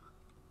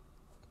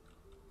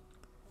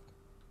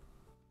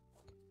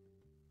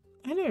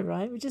 I know,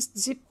 right? We just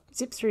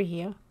zip through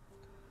here.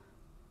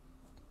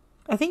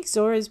 I think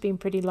Zorah's been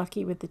pretty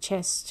lucky with the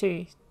chests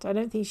too. I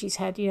don't think she's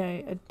had, you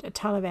know, a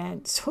ton of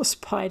ants or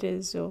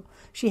spiders, or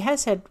she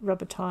has had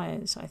rubber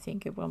tires, I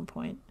think, at one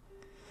point.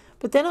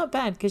 But they're not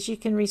bad because you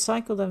can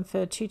recycle them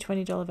for two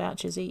 $20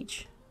 vouchers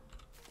each.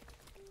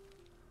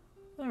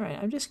 Alright,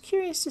 I'm just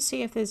curious to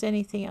see if there's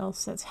anything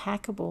else that's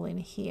hackable in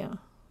here.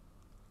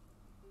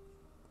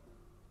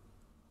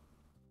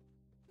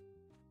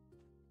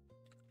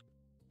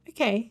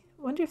 Okay,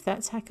 wonder if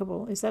that's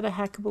hackable. Is that a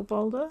hackable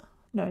boulder?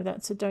 No,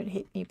 that's a don't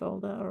hit me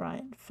boulder.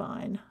 Alright,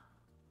 fine.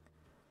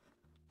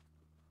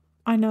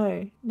 I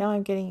know, now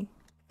I'm getting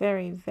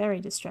very,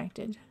 very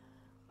distracted.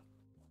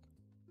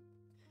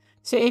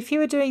 So if you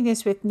were doing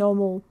this with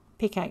normal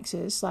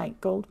pickaxes,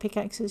 like gold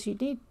pickaxes,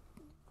 you'd need,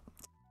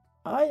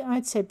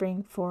 I'd say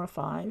bring 4 or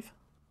 5.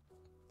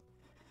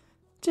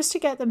 Just to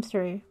get them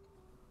through.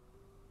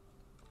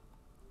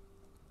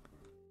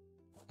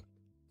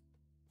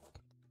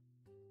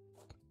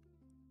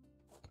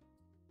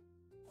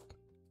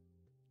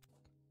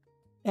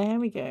 There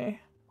we go.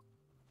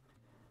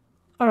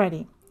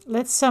 Alrighty,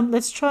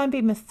 let's try and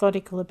be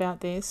methodical about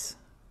this.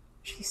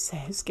 She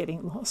says,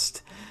 getting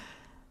lost.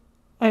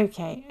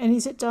 Okay, and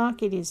is it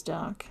dark? It is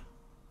dark.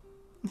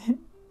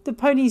 The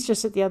pony's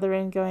just at the other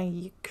end going,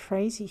 you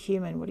crazy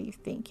human, what do you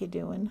think you're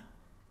doing?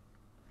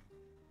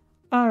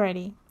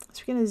 Alrighty,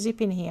 so we're going to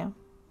zip in here.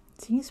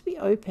 It seems to be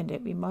opened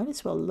it, we might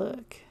as well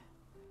look.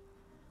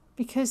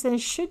 Because there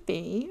should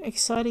be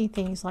exciting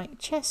things like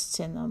chests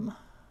in them.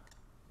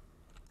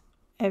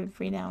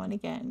 Every now and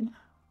again.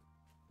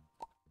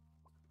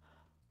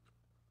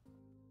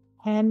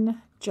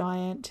 10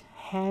 giant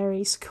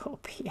hairy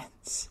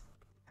scorpions.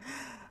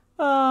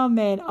 Oh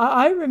man,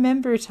 I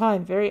remember a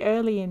time very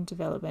early in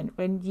development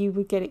when you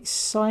would get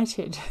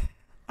excited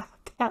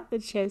about the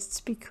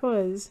chests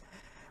because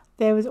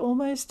there was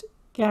almost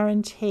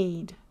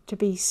guaranteed to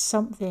be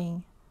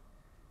something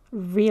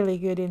really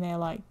good in there,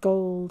 like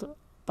gold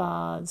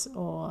bars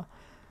or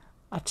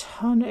a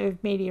ton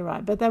of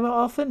meteorite, but they were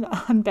often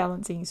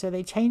unbalancing, so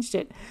they changed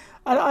it.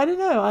 I don't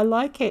know, I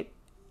like it.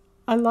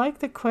 I like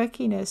the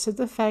quirkiness of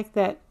the fact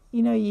that,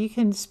 you know, you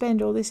can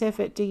spend all this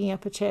effort digging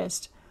up a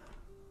chest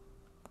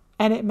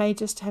and it may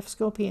just have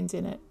scorpions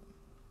in it.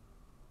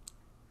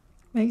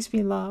 Makes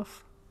me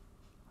laugh.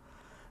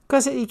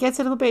 Because it gets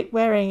a little bit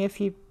wearing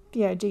if you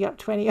dig up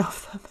 20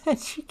 of them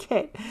and you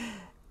get,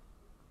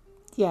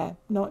 yeah,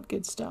 not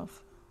good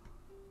stuff.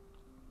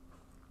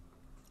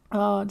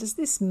 Oh, does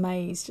this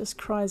maze just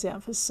cries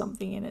out for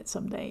something in it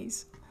some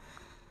days.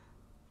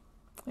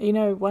 You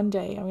know, one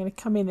day I'm going to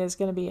come in, there's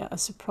going to be a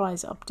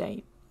surprise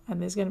update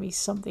and there's going to be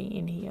something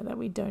in here that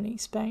we don't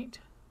expect.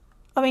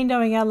 I mean,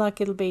 knowing our luck,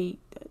 it'll be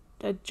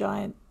a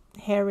giant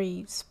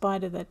hairy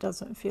spider that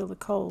doesn't feel the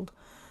cold.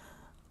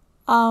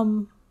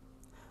 Or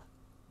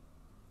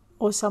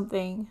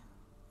something.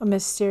 A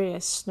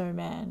mysterious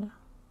snowman.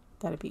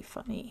 That'd be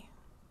funny.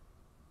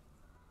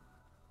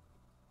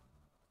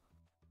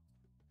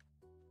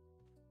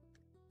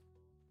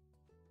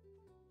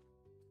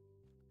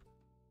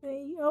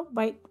 Oh,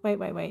 wait.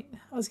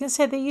 I was going to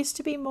say there used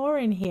to be more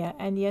in here.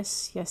 And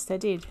yes, there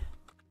did.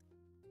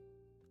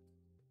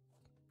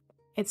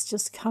 It's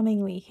just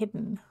cunningly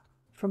hidden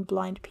from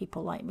blind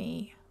people like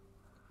me.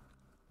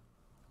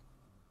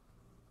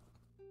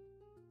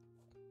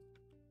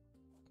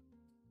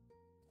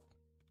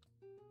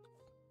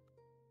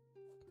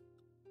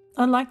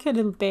 I like her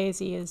little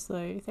bear's ears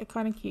though. They're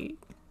kind of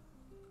cute.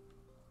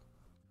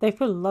 They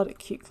put a lot of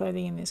cute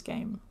clothing in this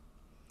game.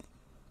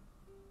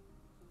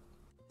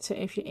 So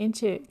if you're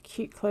into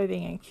cute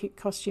clothing and cute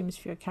costumes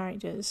for your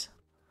characters,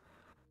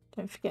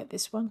 don't forget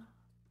this one.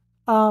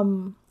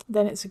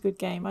 Then it's a good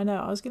game. I know,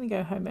 I was going to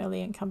go home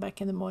early and come back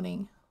in the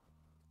morning.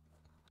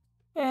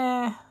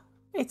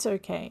 It's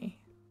okay.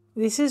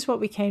 This is what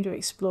we came to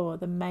explore,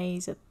 the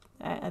maze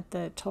at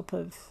the top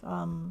of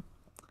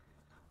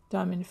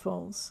Diamond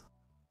Falls.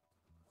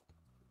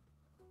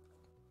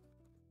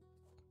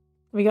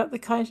 We got the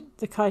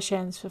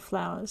Kaishans for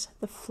flowers.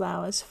 The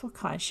flowers for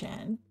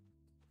Kaishan.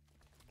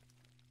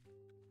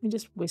 Let me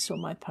just whistle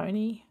my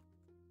pony.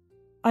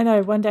 I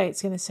know, one day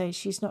it's going to say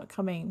she's not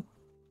coming.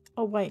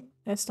 Oh wait,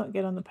 let's not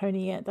get on the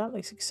pony yet. That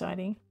looks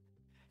exciting.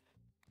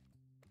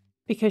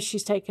 Because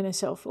she's taken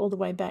herself all the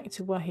way back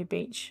to Wahoo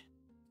Beach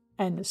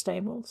and the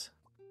stables.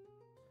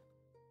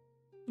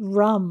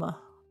 Rum.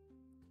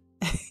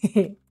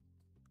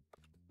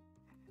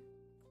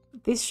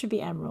 This should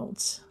be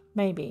emeralds.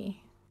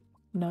 Maybe.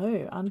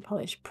 No,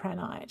 unpolished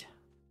pranite.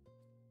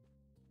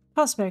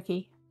 Oh,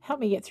 Smokey, help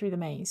me get through the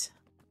maze.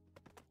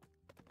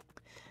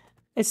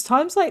 It's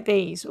times like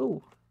these.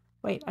 Oh,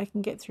 wait, I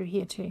can get through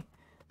here too.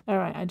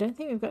 Alright, I don't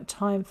think we've got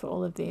time for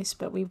all of this,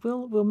 but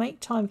we'll make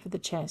time for the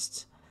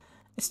chests.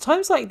 It's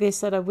times like this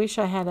that I wish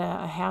I had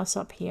a house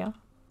up here.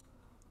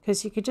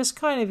 Because you could just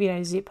kind of, you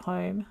know, zip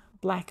home.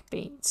 Black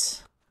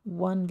beets.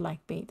 1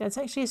 black beet. That's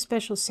actually a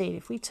special seed.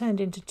 If we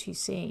turned into 2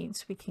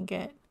 seeds, we can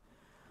get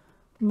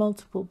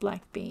multiple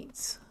black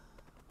beets.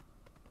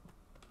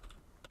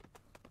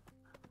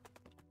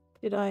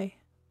 Did I?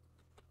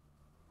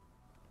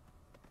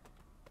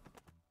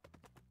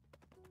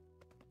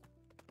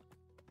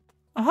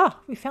 Aha!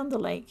 We found the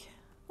lake.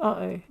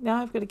 Uh-oh.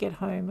 Now I've got to get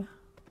home.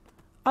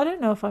 I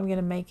don't know if I'm going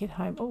to make it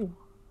home. Oh.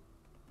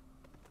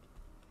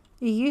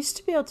 You used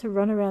to be able to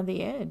run around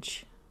the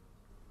edge.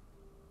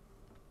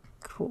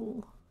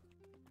 Cool.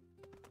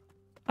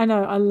 I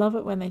know, I love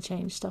it when they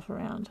change stuff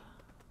around.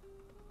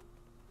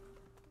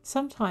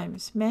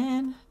 Sometimes,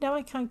 man, now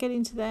I can't get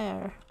into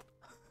there.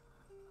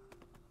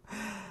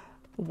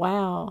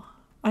 Wow.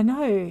 I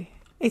know.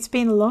 It's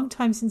been a long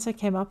time since I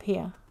came up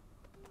here.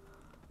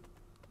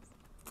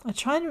 I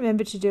try and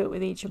remember to do it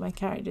with each of my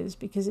characters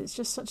because it's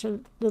just such a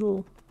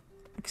little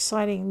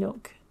exciting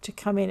nook to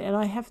come in, and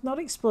I have not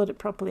explored it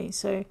properly,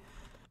 so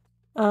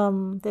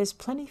there's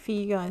plenty for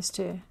you guys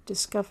to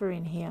discover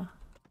in here.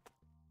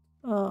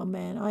 Oh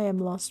man, I am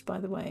lost, by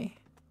the way.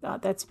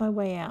 That's my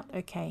way out.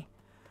 Okay.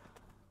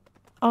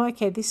 Oh,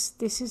 okay. This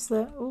is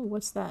the. Oh,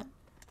 what's that?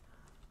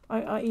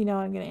 You know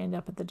I'm going to end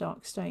up at the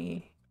docks, don't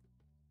you?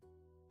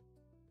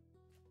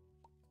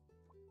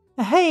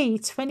 Hey,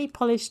 20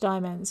 polished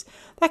diamonds.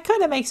 That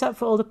kind of makes up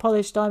for all the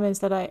polished diamonds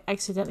that I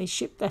accidentally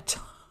shipped that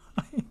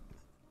time.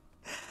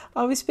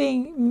 I was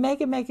being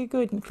mega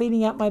good and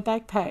cleaning out my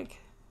backpack.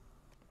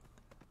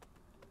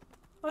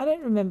 I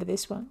don't remember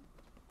this one.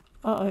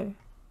 Uh-oh.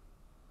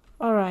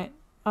 Alright.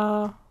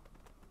 Alright,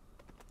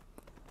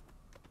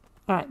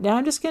 now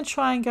I'm just going to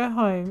try and go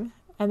home,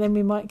 and then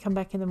we might come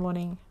back in the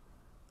morning.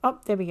 Oh,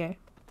 there we go.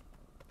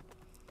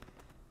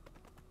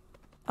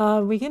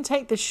 We can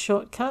take the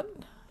shortcut,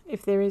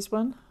 if there is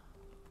one.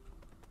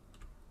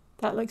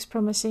 That looks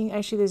promising.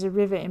 Actually, there's a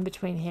river in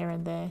between here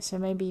and there, so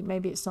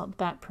maybe it's not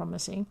that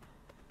promising.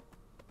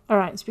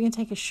 Alright, so we can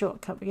take a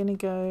shortcut. We're going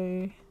to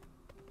go...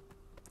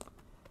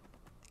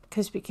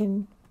 because we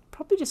can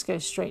probably just go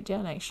straight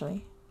down,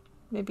 actually.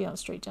 Maybe not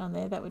straight down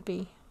there. That would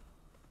be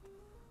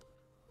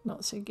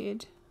not so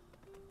good.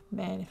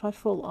 Man, if I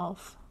fall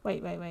off...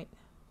 Wait.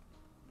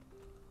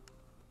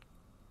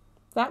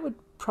 That would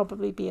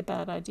probably be a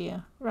bad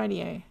idea.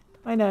 Rightio.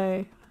 I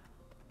know.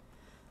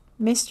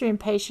 Mr.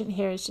 Impatient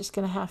here is just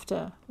going to have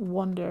to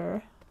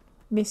wander.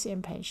 Miss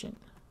Impatient.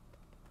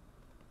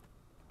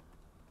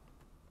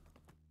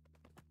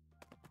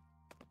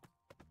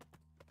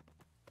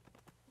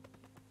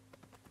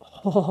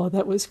 Oh,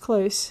 that was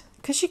close.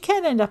 Because you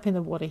can end up in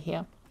the water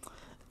here.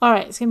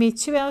 Alright, it's going to be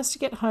 2 hours to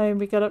get home.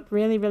 We got up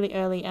really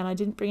early and I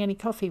didn't bring any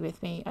coffee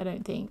with me, I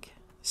don't think.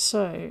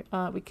 So,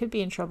 we could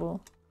be in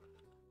trouble.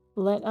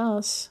 Let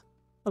us...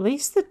 At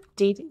least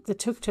the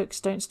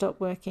tuk-tuks don't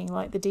stop working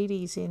like the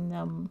DDs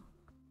in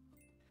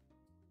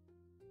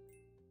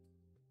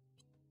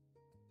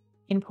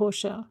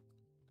Portia.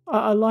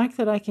 I like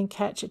that I can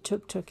catch a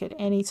tuk-tuk at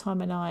any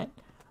time of night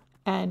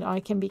and I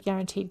can be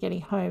guaranteed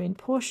getting home. In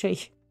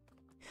Porsche,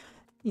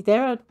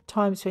 there are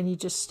times when you're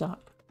just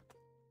stuck.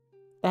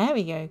 There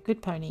we go.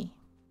 Good pony.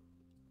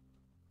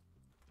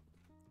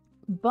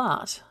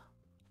 But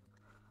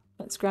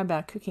let's grab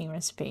our cooking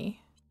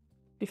recipe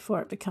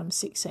before it becomes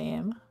 6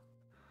 a.m.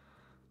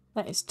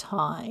 That is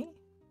Thai.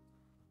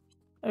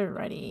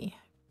 Alrighty.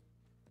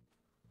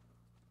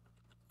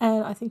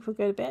 And I think we'll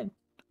go to bed.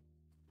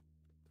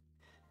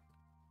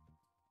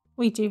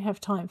 We do have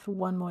time for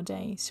one more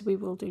day, so we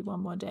will do one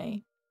more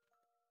day.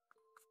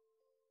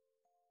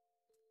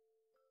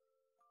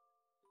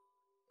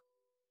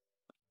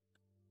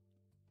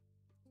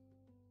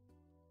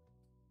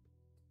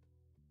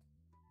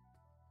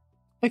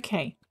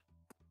 Okay.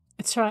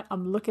 That's right.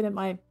 I'm looking at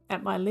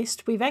my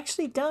list. We've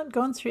actually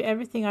gone through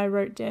everything I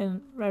wrote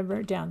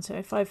down. So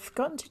if I've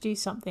forgotten to do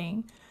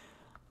something,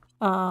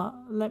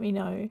 let me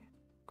know.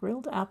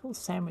 Grilled apple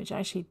sandwich.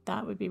 Actually,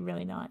 that would be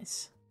really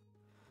nice.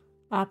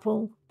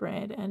 Apple,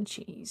 bread, and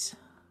cheese.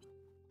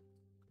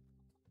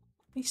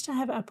 I used to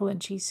have apple and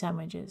cheese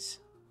sandwiches.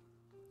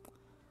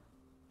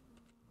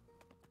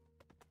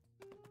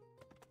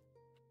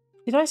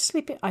 Did I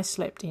sleep it? I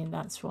slept in,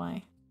 that's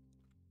why.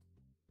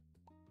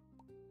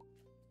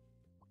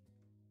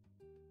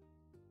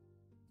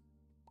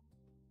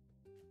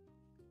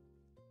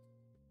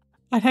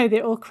 I know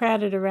they're all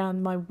crowded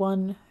around my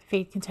one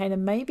feed container.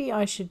 Maybe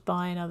I should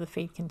buy another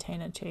feed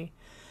container too.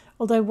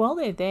 Although while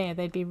they're there,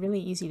 they'd be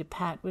really easy to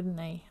pat, wouldn't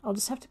they? I'll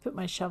just have to put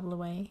my shovel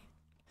away.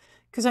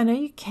 Because I know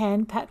you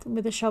can pat them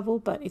with a shovel,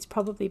 but it's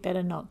probably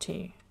better not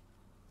to.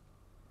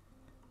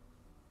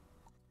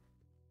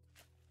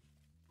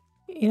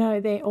 You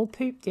know, they're all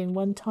pooped in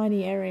one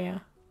tiny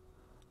area.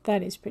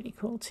 That is pretty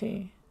cool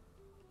too.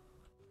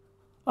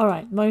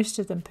 Alright, most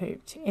of them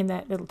pooped in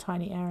that little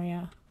tiny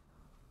area.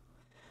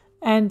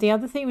 And the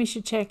other thing we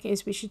should check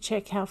is we should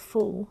check how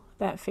full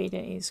that feeder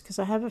is, because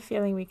I have a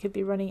feeling we could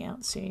be running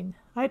out soon.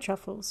 Hi,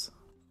 Truffles.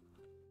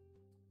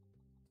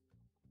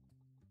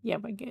 Yeah,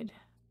 we're good.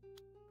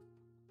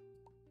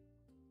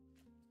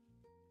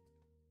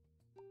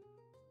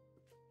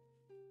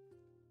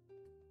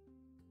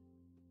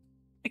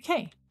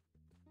 Okay.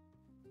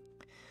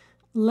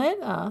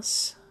 Let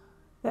us...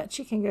 That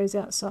chicken goes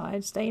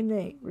outside. Stay in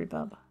there,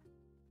 Rhubarb.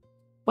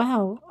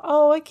 Wow.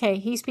 Oh, okay.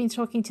 He's been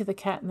talking to the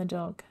cat and the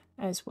dog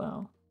as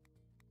well.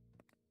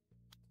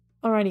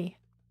 Alrighty.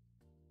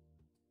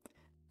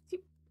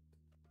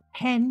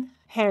 10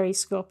 hairy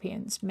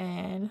scorpions,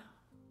 man.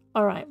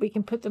 Alright, we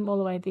can put them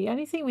all away. The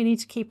only thing we need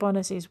to keep on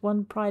us is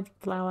one pride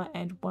flower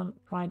and one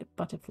pride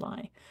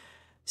butterfly.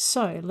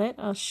 So let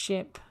us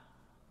ship...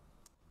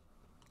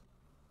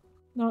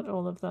 Not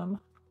all of them.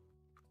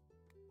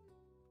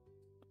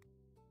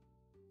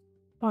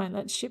 Fine,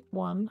 let's ship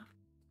one.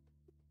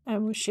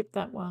 And we'll ship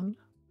that one.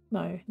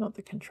 No, not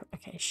the control.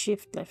 Okay,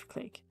 shift left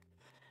click.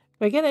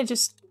 We're going to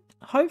just...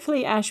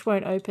 Hopefully Ash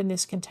won't open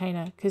this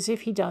container, because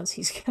if he does,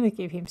 he's going to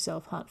give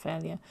himself heart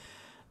failure.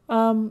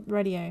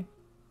 Radio.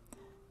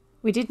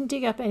 We didn't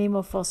dig up any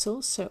more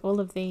fossils, so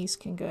all of these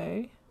can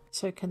go.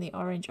 So can the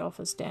orange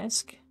office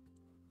desk.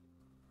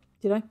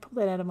 Did I pull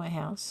that out of my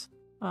house?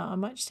 I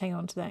might just hang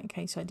on to that in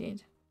case I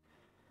did.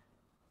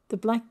 The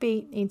black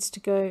beet needs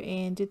to go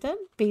in. Did that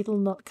beetle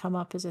not come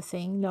up as a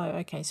thing? No,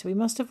 okay, so we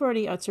must have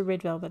already... Oh, it's a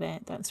red velvet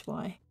ant, that's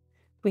why.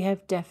 We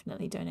have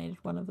definitely donated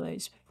one of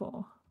those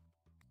before.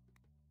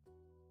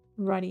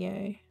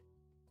 Radio.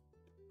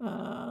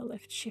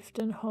 Left shift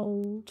and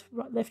hold.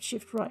 Right, left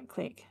shift, right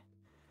click.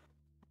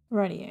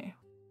 Radio.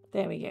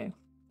 There we go.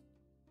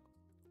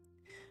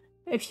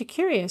 If you're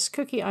curious,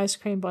 cookie ice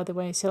cream, by the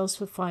way, sells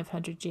for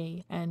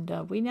 500G,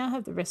 and we now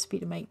have the recipe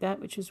to make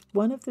that, which was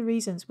one of the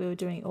reasons we were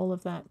doing all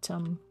of that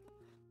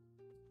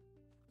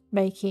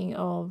making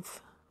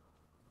of...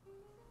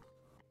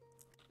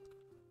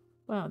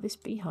 Wow, this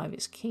beehive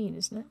is keen,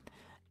 isn't it?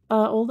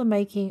 All the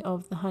making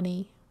of the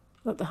honey,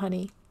 not the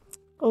honey,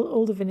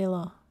 all the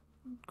vanilla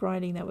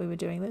grinding that we were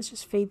doing. Let's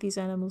just feed these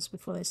animals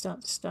before they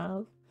start to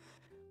starve.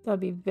 They'll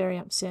be very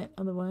upset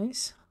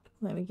otherwise.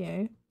 There we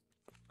go.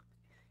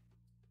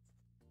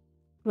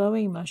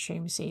 Glowing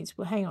mushroom seeds.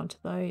 We'll hang on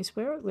to those.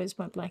 Where's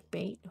my black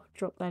beet?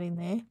 Drop that in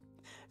there.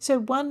 So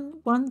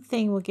one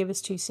thing will give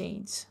us 2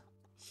 seeds.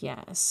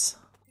 Yes.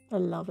 I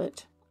love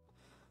it.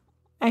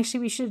 Actually,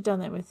 we should have done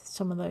that with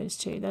some of those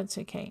too. That's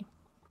okay.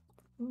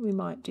 We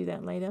might do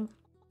that later.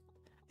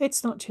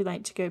 It's not too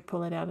late to go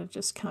pull it out. I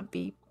just can't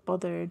be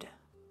bothered.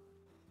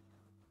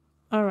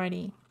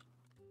 Alrighty.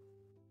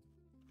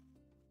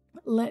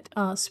 Let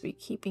us be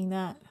keeping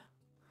that.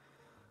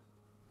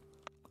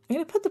 I'm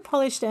going to put the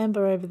polished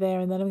amber over there,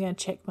 and then I'm going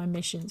to check my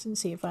missions and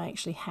see if I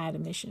actually had a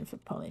mission for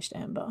polished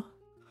amber.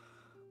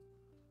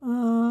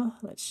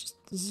 Let's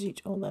just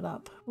zoot all that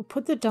up. We'll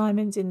put the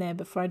diamonds in there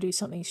before I do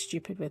something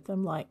stupid with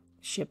them, like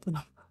ship them.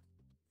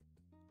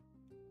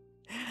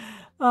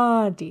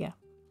 Oh dear.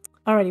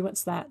 Alrighty,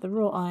 what's that? The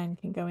raw iron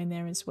can go in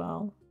there as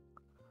well.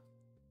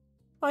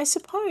 I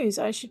suppose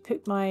I should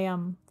put my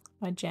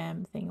my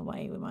jam thing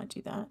away. We might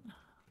do that.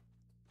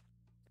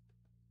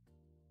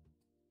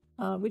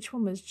 Which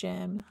one was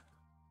jam?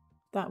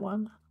 That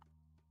one.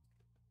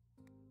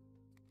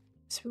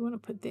 So we want to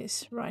put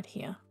this right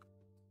here.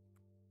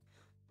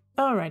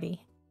 Alrighty.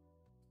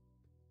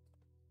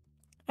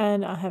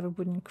 And I have a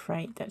wooden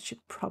crate that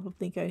should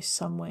probably go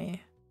somewhere.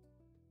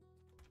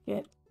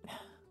 Yet,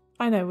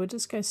 I know, we'll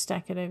just go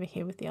stack it over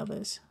here with the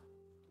others.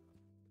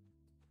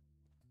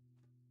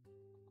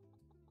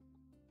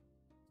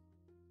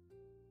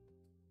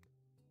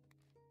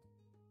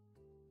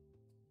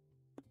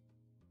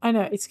 I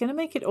know, it's going to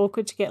make it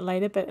awkward to get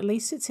later, but at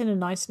least it's in a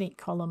nice neat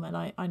column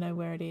and I know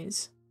where it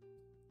is.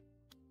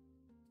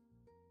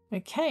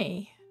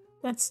 Okay,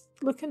 that's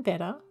looking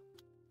better.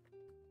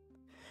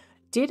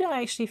 Did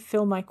I actually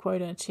fill my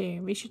quota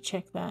too? We should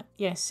check that.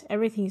 Yes,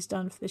 everything's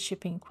done for the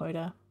shipping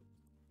quota.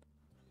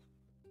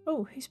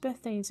 Oh, whose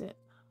birthday is it?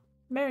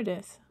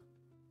 Meredith.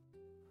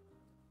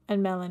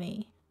 And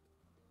Melanie.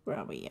 Where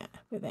are we? Yeah,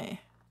 we're there.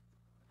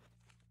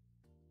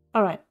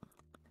 Alright.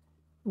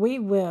 We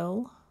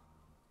will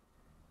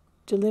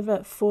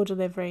deliver 4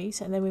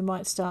 deliveries and then we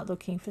might start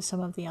looking for some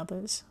of the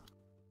others.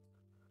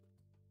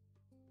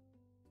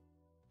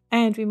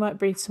 And we might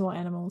breed some more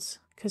animals,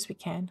 because we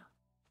can.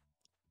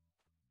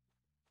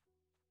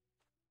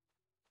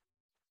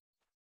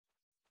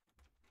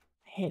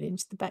 Head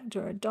into the back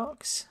door of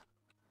Doc's.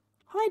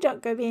 Hi,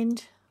 Doc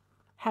Govind.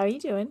 How are you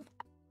doing?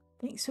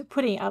 Thanks for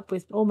putting up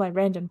with all my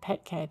random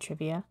pet care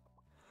trivia.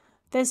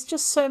 There's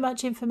just so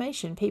much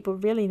information people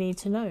really need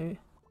to know.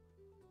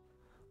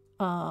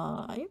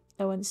 Yep,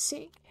 no one's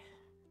sick.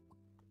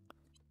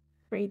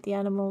 Breed the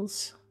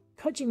animals.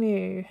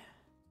 Kojimu.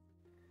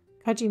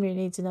 Kojimu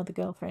needs another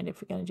girlfriend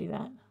if we're going to do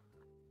that.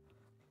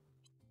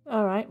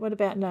 Alright, what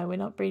about no, we're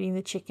not breeding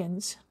the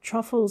chickens.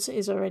 Truffles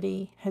has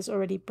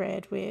already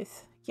bred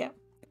with. Yep.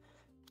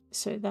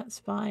 So that's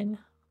fine.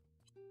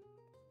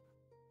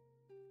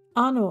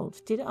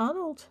 Arnold. Did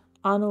Arnold?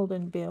 Arnold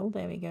and Bill.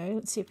 There we go.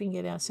 Let's see if we can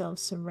get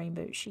ourselves some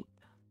rainbow sheep.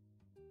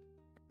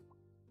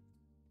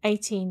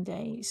 18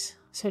 days.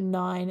 So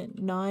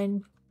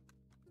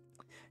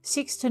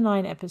 6 to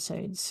 9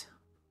 episodes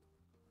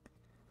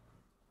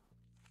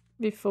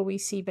before we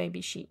see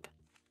baby sheep.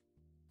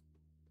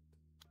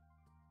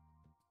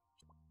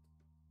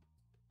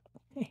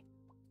 Hey.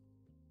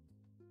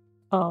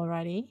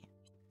 Alrighty.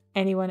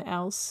 Anyone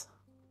else?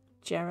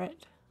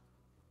 Jarrett.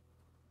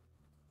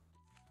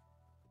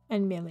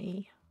 And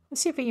Millie.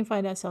 Let's see if we can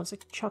find ourselves a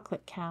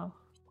chocolate cow.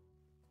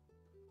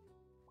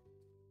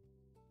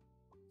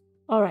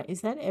 Alright,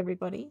 is that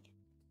everybody?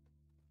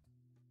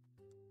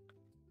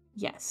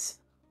 Yes.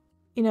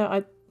 You know,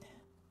 I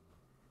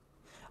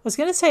was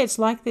going to say it's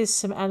like there's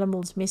some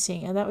animals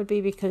missing, and that would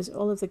be because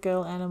all of the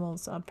girl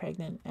animals are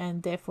pregnant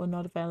and therefore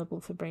not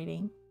available for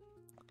breeding.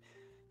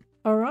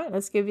 Alright,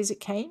 let's go visit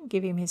Kane,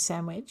 give him his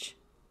sandwich.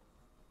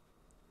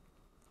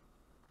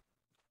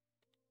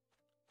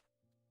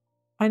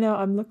 I know,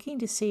 I'm looking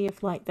to see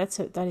if like that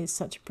is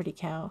such a pretty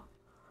cow.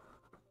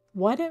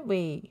 Why don't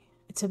we?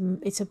 It's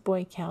a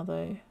boy cow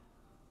though.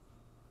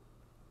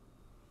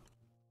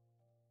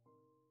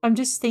 I'm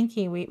just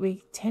thinking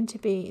we tend to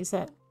be, is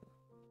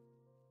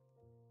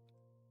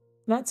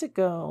that's a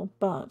girl,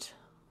 but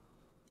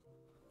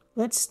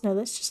let's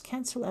just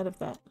cancel out of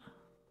that.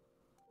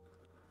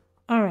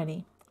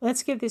 Alrighty,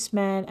 let's give this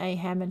man a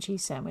ham and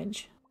cheese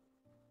sandwich.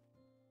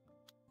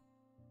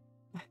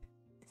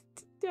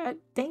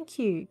 Thank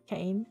you,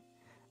 Kane.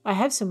 I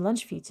have some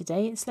lunch for you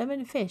today. It's lemon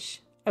and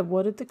fish. I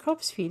watered the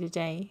crops for you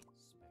today.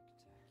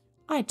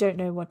 I don't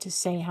know what to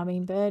say,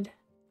 Hummingbird.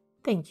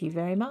 Thank you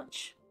very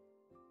much.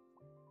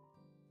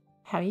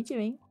 How are you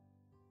doing?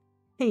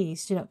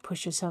 Please do not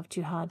push yourself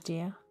too hard,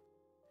 dear.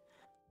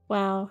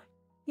 Wow.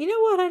 You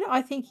know what?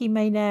 I think he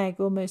may nag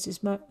almost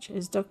as much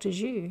as Dr.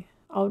 Zhu.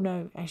 Oh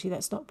no, actually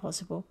that's not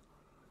possible.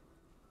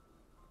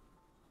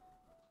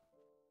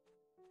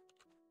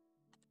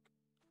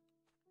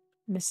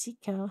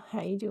 Masika,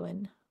 how you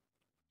doing?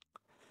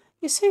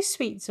 You're so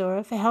sweet,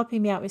 Zorah, for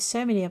helping me out with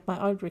so many of my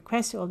odd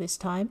requests all this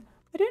time.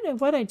 I don't know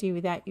what I'd do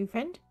without you,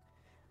 friend.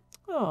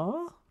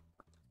 Oh.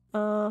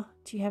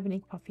 Do you have any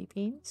coffee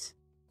beans?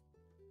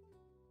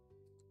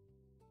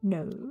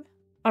 No.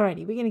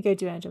 Alrighty, we're going to go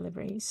do our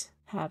deliveries.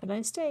 Have a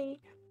nice day.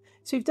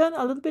 So we've done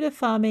a little bit of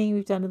farming.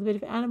 We've done a little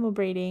bit of animal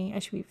breeding.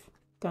 Actually, we've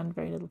done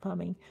very little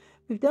farming.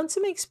 We've done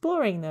some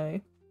exploring,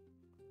 though.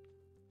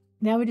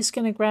 Now we're just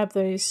going to grab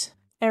those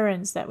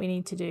errands that we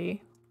need to do.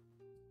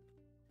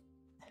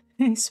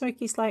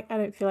 Smokey's like, I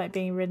don't feel like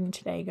being ridden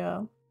today,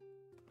 girl.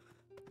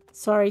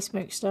 Sorry,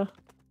 Smokester.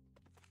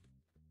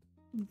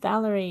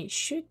 Valerie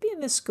should be in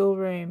the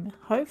schoolroom.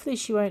 Hopefully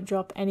she won't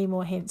drop any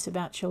more hints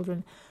about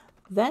children.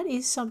 That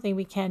is something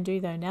we can do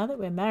though. Now that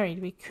we're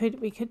married, we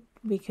could do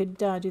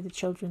the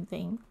children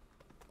thing.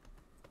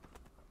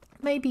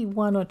 Maybe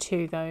 1 or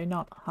 2 though,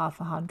 not half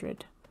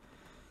 100.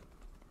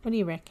 What do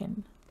you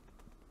reckon?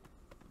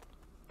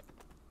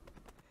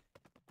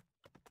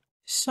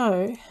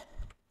 So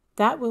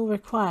that will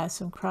require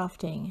some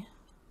crafting.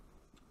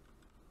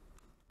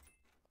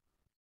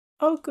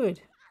 Oh,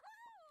 good.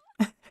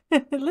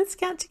 Let's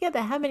count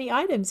together how many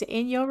items are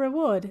in your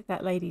reward.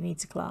 That lady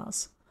needs a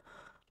class.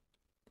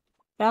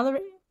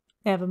 Valerie?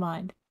 Never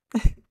mind.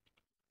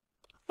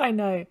 I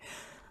know.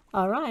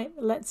 All right,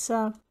 let's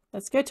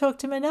go talk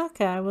to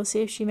Manaka and we'll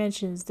see if she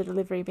mentions the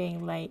delivery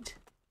being late.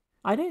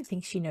 I don't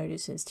think she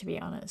notices, to be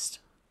honest.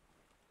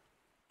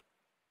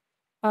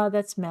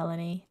 That's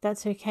Melanie.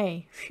 That's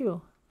okay.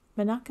 Phew.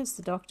 Manaka's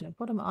the doctor.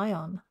 What am I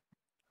on?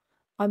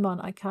 I'm on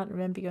I can't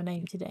remember your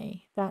name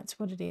today. That's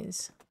what it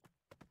is.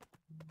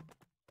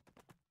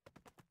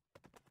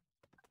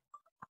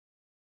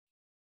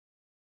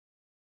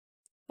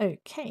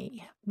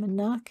 Okay,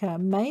 Manaka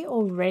may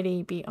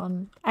already be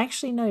on...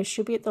 Actually, no,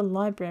 she'll be at the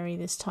library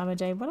this time of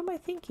day. What am I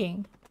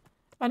thinking?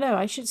 I know,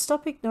 I should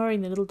stop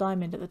ignoring the little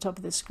diamond at the top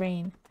of the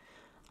screen.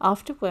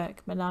 After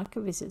work, Manaka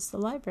visits the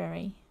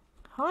library.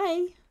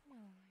 Hi!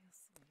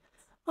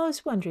 I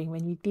was wondering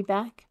when you'd be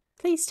back.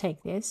 Please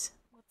take this.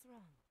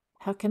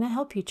 How can I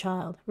help you,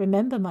 child?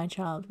 Remember, my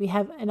child, we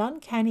have an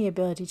uncanny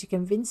ability to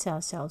convince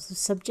ourselves of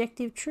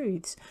subjective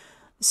truths.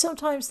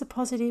 Sometimes the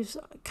positives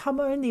come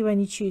only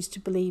when you choose to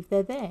believe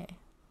they're there.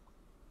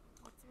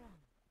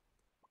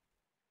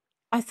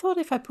 I thought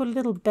if I put a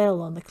little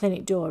bell on the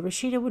clinic door,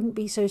 Rashida wouldn't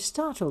be so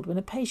startled when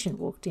a patient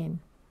walked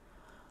in.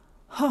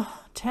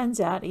 Turns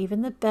out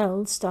even the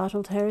bell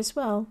startled her as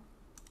well.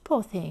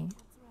 Poor thing.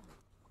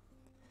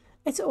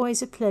 It's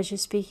always a pleasure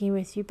speaking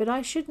with you, but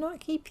I should not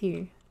keep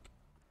you.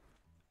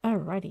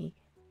 Alrighty.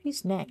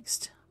 Who's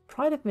next?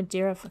 Pride of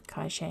Madeira for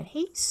Kaishan.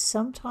 He's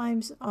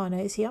sometimes... Oh no,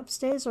 is he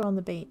upstairs or on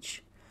the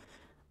beach?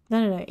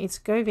 No. It's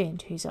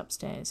Govind who's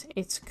upstairs.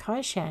 It's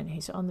Kaishan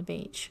who's on the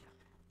beach.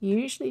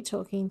 Usually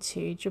talking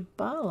to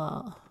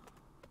Jabala.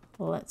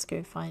 Well, let's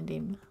go find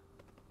him.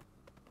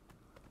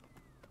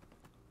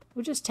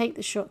 We'll just take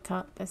the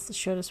shortcut. That's the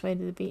shortest way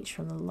to the beach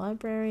from the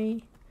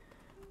library.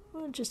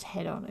 We'll just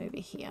head on over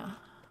here.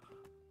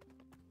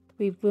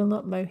 We will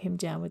not mow him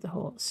down with the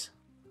horse.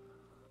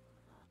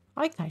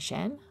 Hi,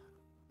 Kaishan.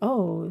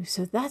 Oh,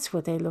 so that's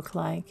what they look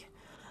like.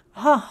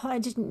 I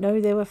didn't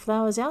know there were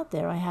flowers out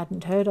there I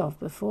hadn't heard of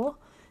before.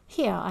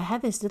 Here, I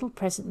had this little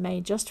present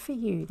made just for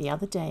you the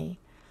other day.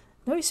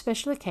 No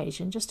special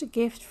occasion, just a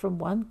gift from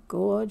one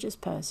gorgeous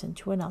person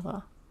to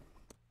another.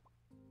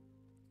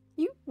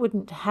 You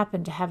wouldn't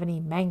happen to have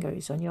any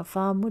mangoes on your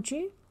farm, would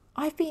you?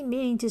 I've been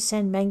meaning to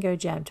send mango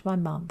jam to my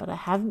mum, but I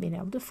haven't been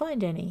able to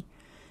find any.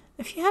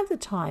 If you have the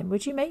time,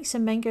 would you make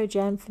some mango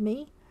jam for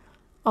me?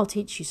 I'll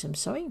teach you some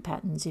sewing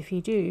patterns if you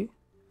do.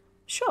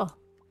 Sure.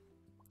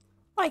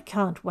 I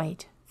can't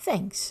wait.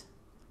 Thanks.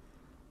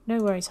 No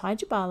worries. Hi,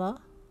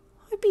 Jabala.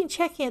 I've been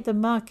checking at the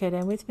market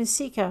and with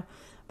Masika,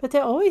 but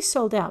they're always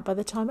sold out by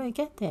the time I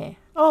get there.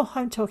 Oh,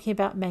 I'm talking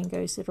about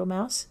mangoes, little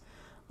mouse.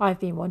 I've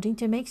been wanting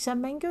to make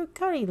some mango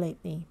curry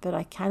lately, but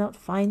I cannot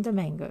find the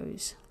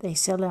mangoes. They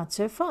sell out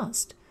so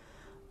fast.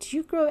 Do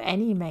you grow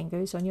any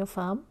mangoes on your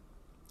farm?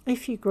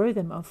 If you grow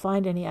them or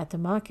find any at the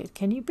market,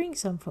 can you bring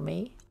some for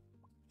me?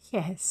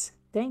 Yes,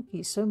 thank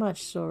you so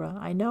much, Zorah.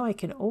 I know I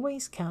can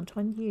always count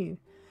on you.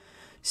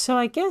 So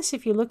I guess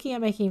if you're looking at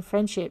making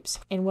friendships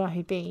in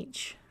Wahoo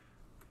Beach...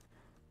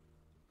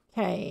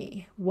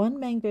 Okay, 1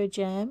 mango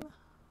jam,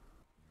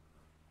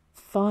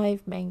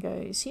 5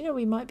 mangoes. You know,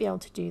 we might be able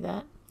to do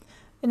that.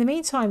 In the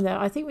meantime, though,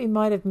 I think we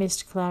might have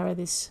missed Clara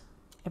this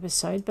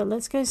episode, but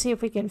let's go see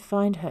if we can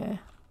find her.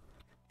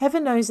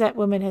 Heaven knows that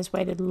woman has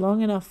waited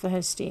long enough for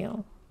her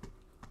steel.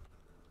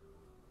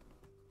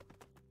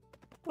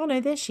 Oh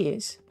no, there she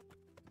is.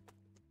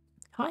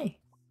 Hi.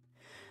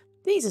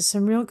 These are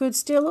some real good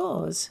steel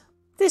ores.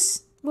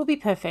 This will be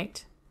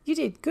perfect. You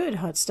did good,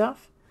 hot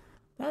stuff.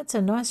 That's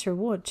a nice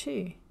reward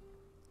too.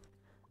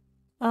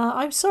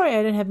 I'm sorry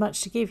I don't have much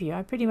to give you.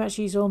 I pretty much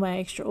use all my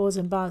extra ores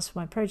and bars for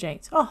my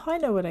project. Oh, I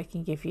know what I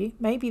can give you.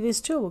 Maybe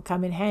this tool will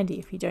come in handy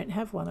if you don't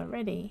have one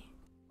already.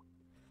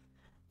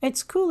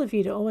 It's cool of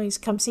you to always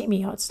come see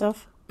me, hot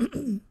stuff.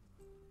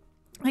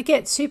 I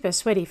get super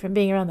sweaty from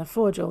being around the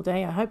forge all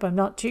day. I hope I'm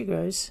not too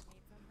gross.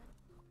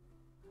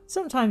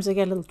 Sometimes I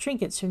get little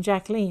trinkets from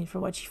Jacqueline from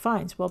what she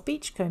finds while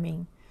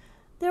beachcombing.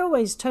 They're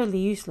always totally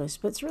useless,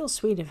 but it's real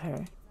sweet of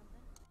her.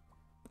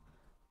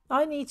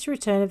 I need to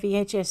return a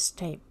VHS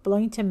tape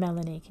belonging to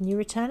Melanie. Can you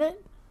return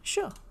it?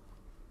 Sure.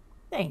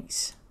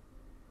 Thanks.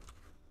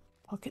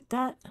 Pocket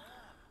that.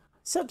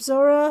 Sup,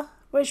 Zorah?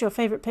 Where's your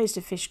favourite place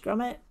to fish,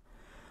 Grommet?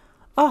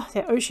 Oh,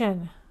 the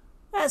ocean.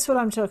 That's what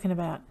I'm talking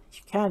about.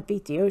 You can't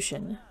beat the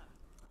ocean.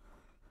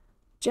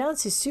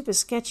 Jounce is super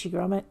sketchy,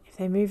 Grommet. If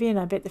they move in,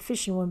 I bet the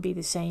fishing won't be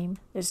the same.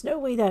 There's no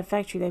way that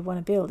factory they want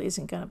to build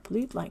isn't going to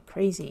pollute like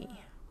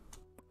crazy.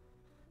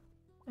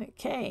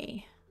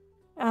 Okay.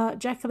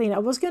 Jacqueline. I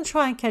was going to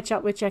try and catch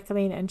up with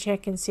Jacqueline and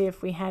check and see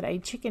if we had a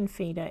chicken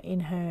feeder in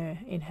her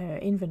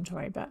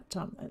inventory, but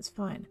that's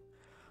fine.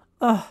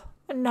 Ugh,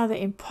 another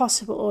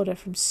impossible order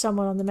from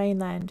someone on the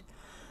mainland.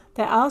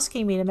 They're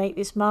asking me to make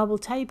this marble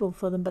table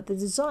for them, but the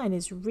design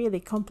is really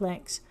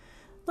complex.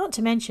 Not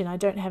to mention I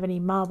don't have any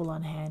marble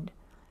on hand.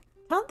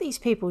 Can't these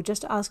people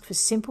just ask for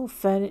simple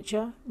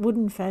furniture,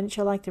 wooden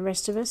furniture like the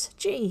rest of us?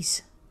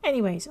 Jeez.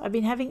 Anyways, I've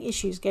been having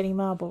issues getting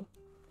marble.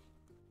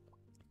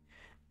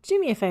 Do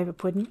me a favour,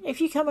 Puddin'.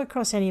 If you come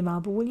across any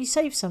marble, will you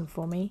save some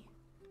for me?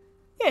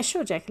 Yeah,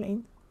 sure,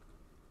 Jacqueline.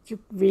 You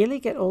really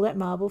get all that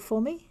marble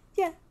for me?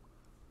 Yeah,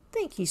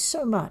 thank you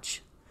so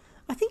much.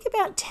 I think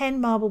about 10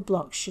 marble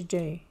blocks should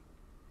do.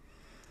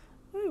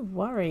 No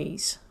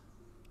worries.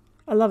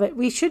 I love it.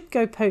 We should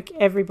go poke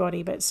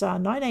everybody, but it's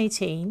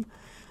 9:18.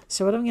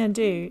 So what I'm going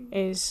to do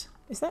is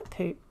that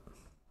poop?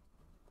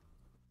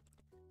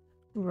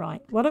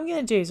 Right. What I'm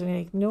going to do is I'm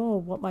going to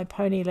ignore what my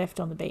pony left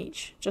on the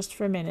beach just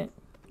for a minute.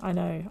 I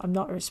know, I'm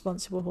not a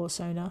responsible horse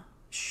owner.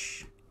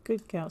 Shh.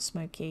 Good girl,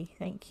 Smokey.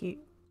 Thank you.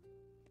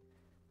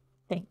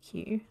 Thank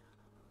you.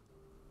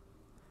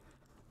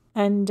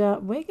 And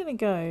we're going to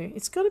go.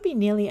 It's got to be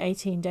nearly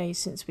 18 days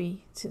since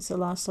the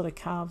last lot of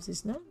calves,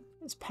 isn't it?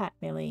 It's Pat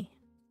Millie.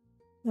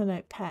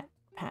 No, Pat.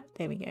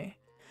 There we go.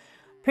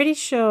 Pretty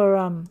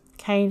sure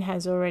Kane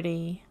has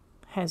already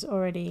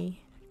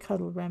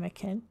cuddled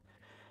Ramekin.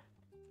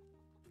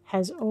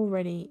 Has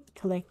already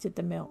collected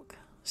the milk.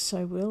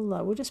 So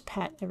we'll just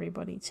pat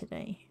everybody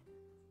today.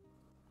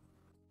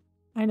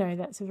 I know,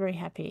 that's a very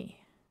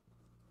happy.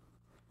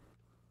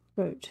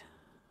 Good.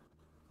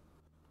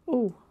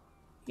 Oh,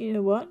 you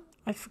know what?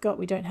 I forgot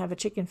we don't have a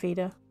chicken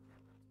feeder.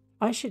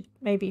 I should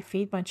maybe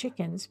feed my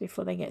chickens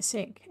before they get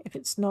sick, if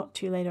it's not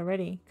too late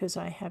already, because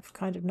I have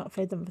kind of not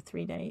fed them for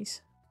 3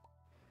 days.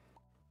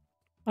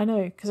 I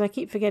know, because I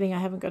keep forgetting I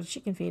haven't got a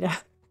chicken feeder.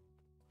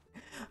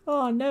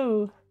 Oh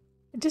no.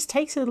 It just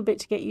takes a little bit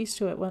to get used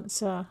to it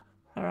once.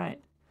 Alright.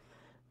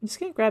 I'm just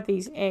going to grab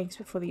these eggs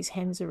before these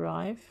hens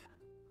arrive.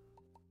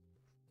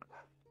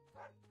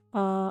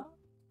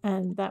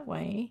 And that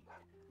way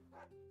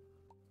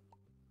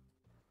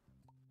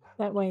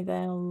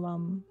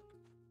they'll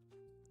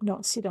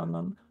not sit on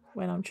them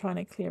when I'm trying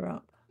to clear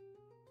up.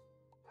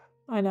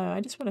 I know,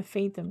 I just want to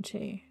feed them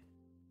too.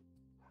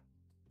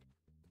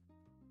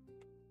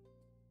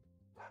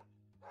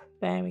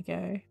 There we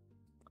go.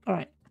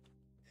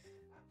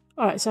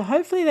 Alright, so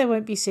hopefully they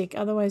won't be sick,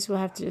 otherwise we'll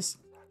have to just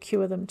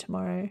cure them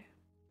tomorrow.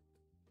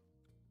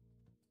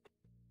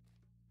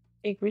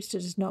 Big Rooster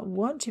does not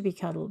want to be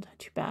cuddled.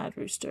 Too bad,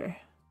 Rooster.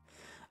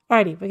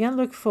 Alrighty, we're going to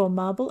look for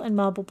marble and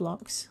marble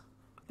blocks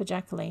for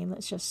Jacqueline.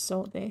 Let's just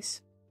sort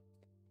this.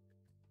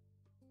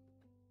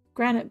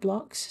 Granite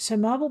blocks. So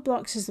marble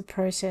blocks is the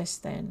process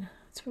then.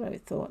 That's what I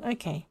thought.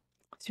 Okay,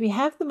 so we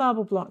have the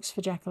marble blocks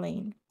for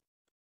Jacqueline.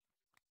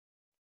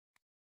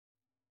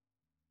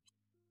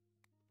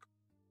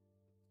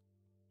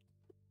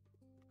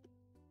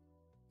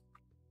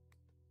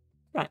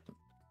 Right.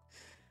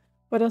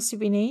 What else do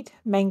we need?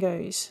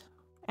 Mangoes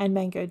and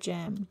mango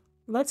jam.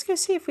 Let's go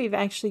see if we've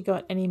actually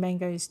got any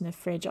mangoes in the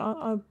fridge.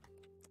 I'm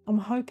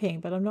hoping,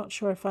 but I'm not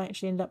sure if I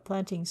actually end up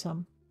planting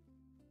some.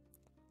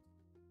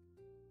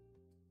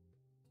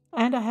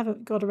 And I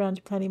haven't got around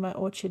to planting my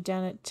orchard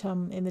down at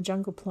in the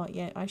jungle plot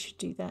yet. I should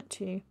do that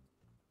too.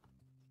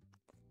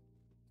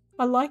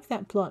 I like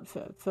that plot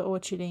for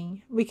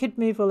orcharding. We could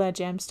move all our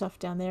jam stuff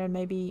down there and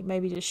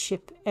maybe just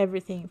ship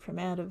everything from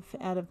out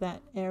of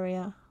that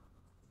area.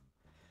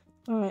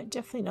 Alright,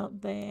 definitely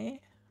not there.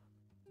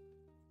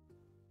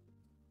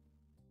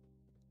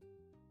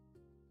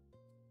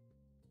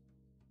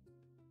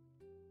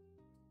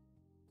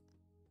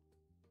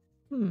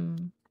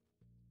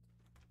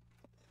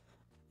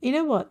 You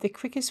know what? The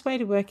quickest way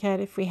to work out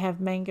if we have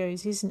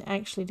mangoes isn't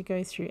actually to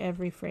go through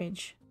every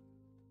fridge.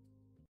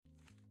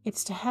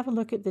 It's to have a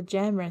look at the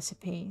jam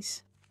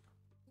recipes.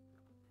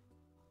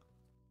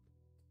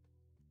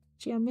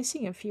 Gee, I'm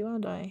missing a few,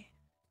 aren't I?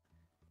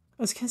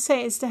 I was going to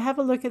say it's to have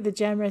a look at the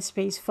jam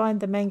recipes, find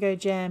the mango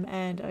jam,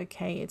 and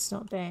okay, it's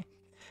not there.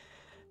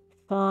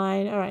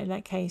 Fine. Alright, in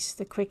that case,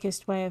 the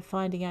quickest way of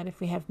finding out if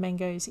we have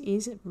mangoes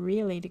is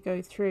really to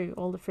go through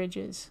all the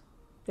fridges.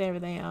 There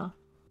they are.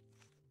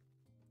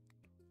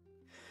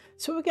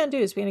 So what we're going to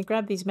do is we're going to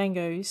grab these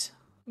mangoes.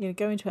 We're going to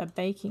go into our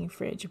baking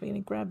fridge. We're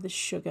going to grab the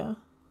sugar.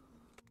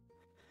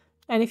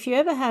 And if you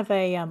ever have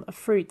a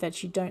fruit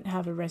that you don't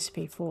have a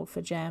recipe for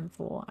jam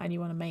for and you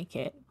want to make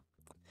it,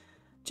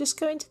 just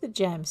go into the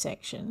jam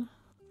section.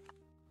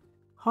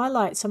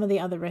 Highlight some of the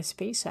other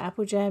recipes. So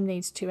apple jam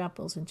needs 2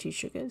 apples and 2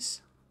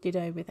 sugars.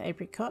 Ditto with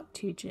apricot,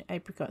 2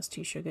 apricots,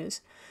 2 sugars.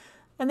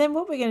 And then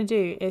what we're going to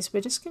do is we're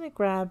just going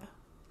to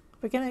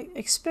we're going to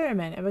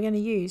experiment and we're going to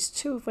use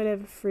 2 of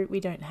whatever fruit we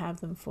don't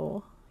have them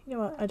for. You know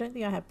what, I don't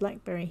think I have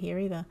blackberry here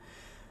either.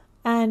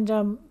 And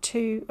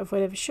 2 of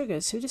whatever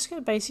sugars. So we're just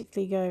going to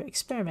basically go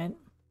experiment.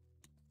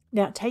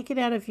 Now take it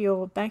out of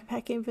your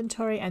backpack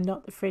inventory and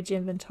not the fridge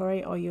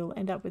inventory, or you'll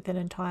end up with an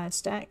entire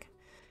stack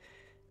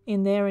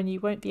in there and you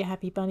won't be a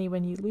happy bunny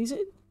when you lose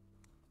it.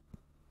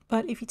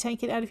 But if you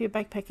take it out of your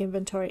backpack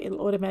inventory,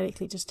 it'll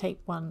automatically just take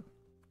 1.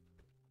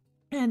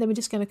 And then we're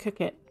just going to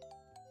cook it.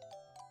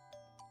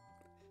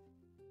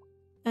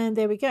 And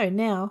there we go.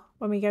 Now,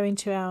 when we go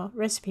into our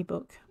recipe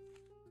book,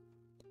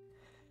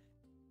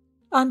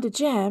 under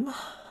jam,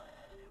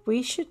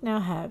 we should now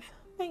have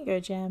mango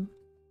jam.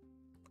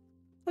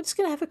 I'm just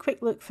going to have a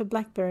quick look for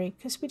blackberry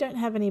because we don't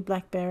have any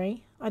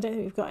blackberry. I don't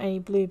think we've got any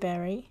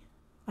blueberry.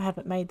 I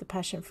haven't made the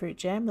passion fruit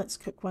jam. Let's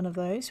cook one of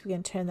those. We're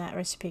going to turn that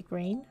recipe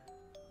green.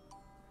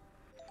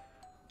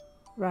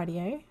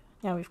 Rightio.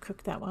 Now we've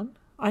cooked that one.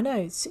 I know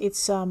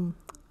it's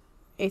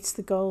it's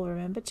the goal,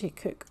 remember, to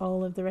cook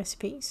all of the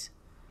recipes.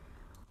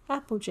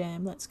 Apple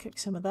jam, let's cook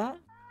some of that.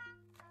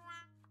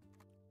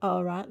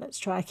 Alright, let's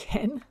try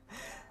again.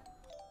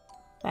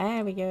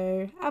 There we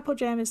go. Apple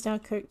jam is now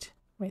cooked.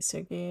 We're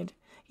so good.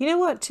 You know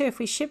what, too? If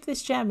we ship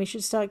this jam, we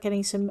should start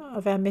getting some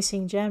of our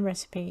missing jam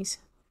recipes.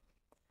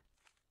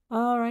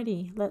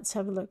 Alrighty, let's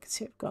have a look.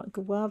 So we've got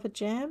guava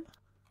jam.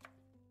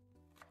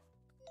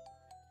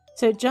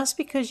 So just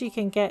because you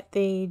can get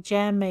the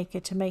jam maker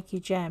to make you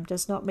jam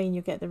does not mean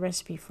you get the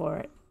recipe for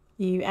it.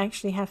 You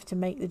actually have to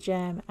make the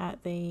jam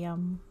at the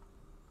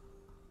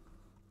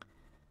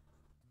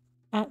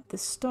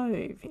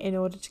stove in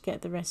order to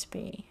get the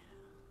recipe.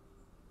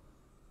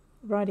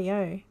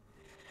 Rightio.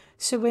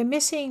 So we're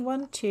missing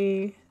 1,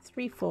 2,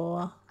 3,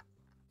 4,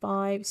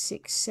 5,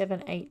 6,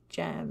 7, 8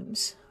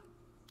 jams.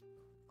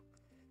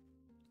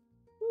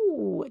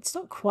 Ooh, it's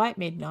not quite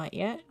midnight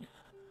yet.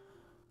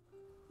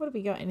 What have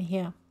we got in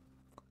here?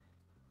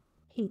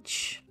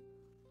 Peach.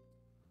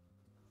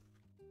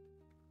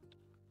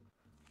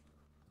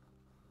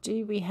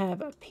 Do we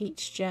have a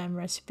peach jam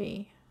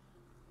recipe?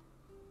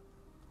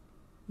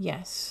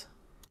 Yes.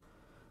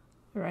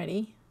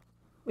 Alrighty.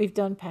 We've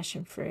done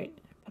passion fruit.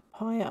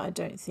 Papaya I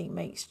don't think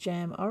makes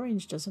jam.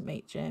 Orange doesn't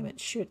make jam. It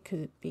should, because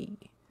it'd be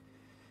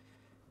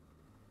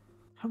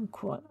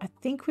kumquat. I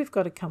think we've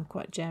got a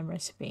kumquat jam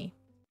recipe.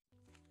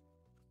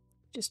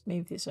 Just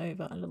move this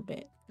over a little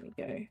bit. There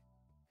we go.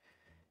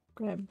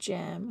 Grab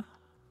jam.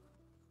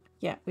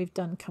 Yeah, we've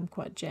done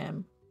kumquat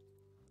jam.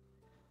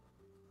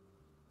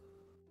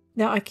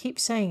 Now, I keep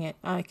saying it.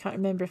 I can't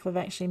remember if I've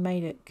actually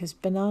made it, because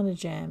banana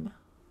jam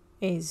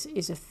is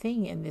a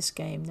thing in this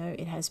game. No,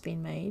 it has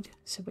been made,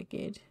 so we're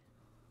good.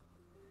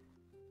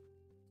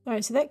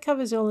 Alright, so that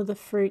covers all of the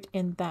fruit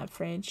in that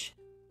fridge.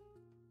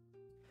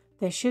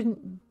 There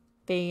shouldn't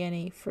be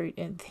any fruit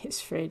in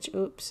this fridge.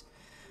 Oops.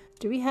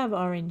 Do we have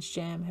orange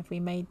jam? Have we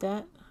made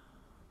that?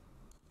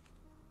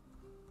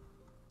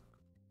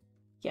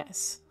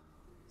 Yes.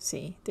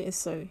 See, there's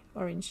so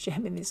orange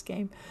jam in this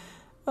game.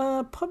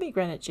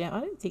 Pomegranate jam. I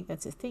don't think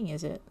that's a thing,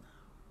 is it?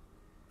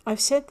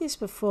 I've said this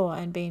before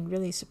and been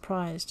really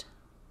surprised.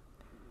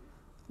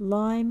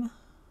 Lime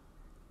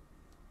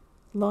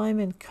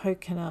and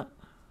coconut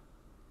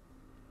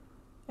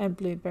and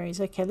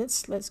blueberries. Okay,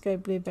 let's go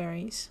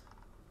blueberries.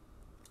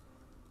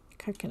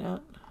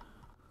 Coconut.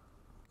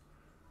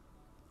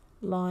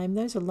 Lime.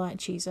 Those are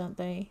lychees, aren't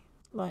they?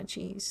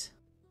 Lychees.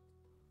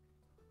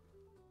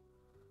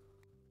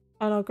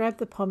 And I'll grab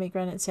the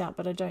pomegranates out,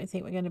 but I don't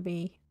think we're going to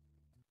be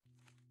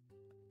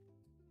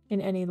in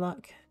any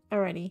luck.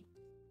 Alrighty.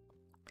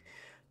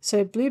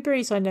 So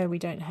blueberries I know we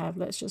don't have.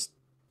 Let's just...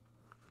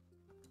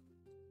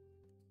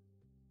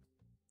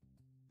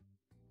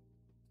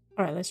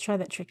 Alright, let's try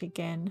that trick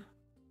again.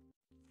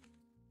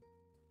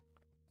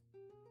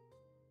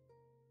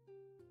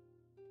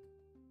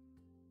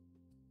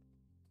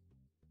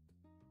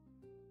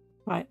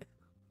 Right.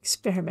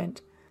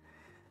 Experiment.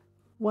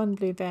 1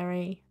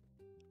 blueberry.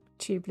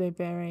 2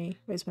 blueberry.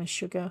 Where's my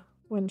sugar?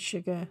 1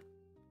 sugar.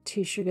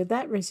 2 sugar.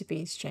 That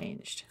recipe's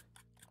changed.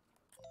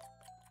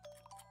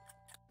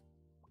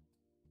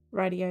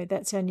 Rightio,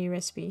 that's our new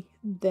recipe.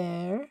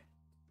 There.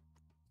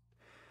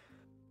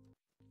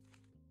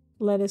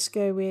 Let us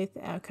go with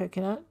our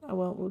coconut. Oh,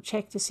 well, we'll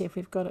check to see if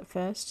we've got it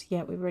first.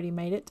 Yeah, we've already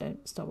made it.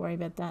 Let's not worry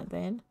about that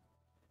then.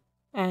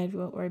 And we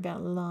won't worry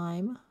about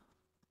lime.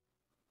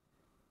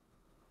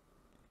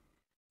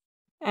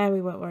 And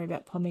we won't worry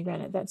about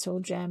pomegranate. That's all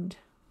jammed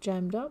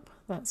up.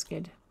 That's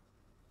good.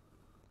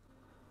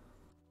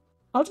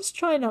 I'll just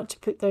try not to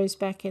put those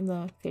back in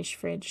the fish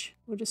fridge.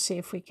 We'll just see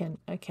if we can...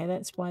 Okay,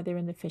 that's why they're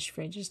in the fish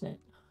fridge, isn't it?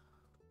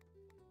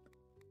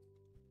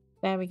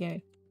 There we go.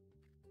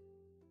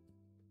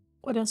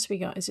 What else we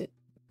got? Is it...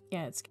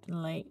 Yeah, it's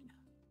getting late.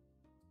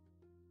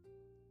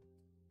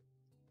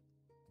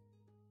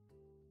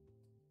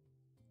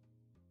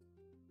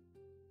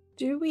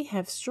 Do we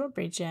have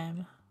strawberry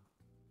jam?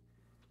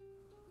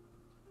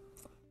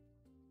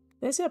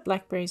 There's our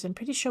blackberries. I'm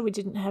pretty sure we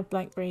didn't have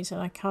blackberries, and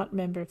I can't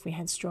remember if we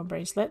had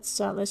strawberries. Let's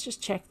just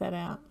check that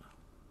out.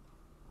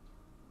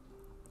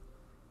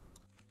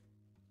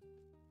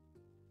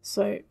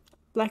 So,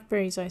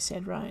 blackberries I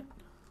said, right?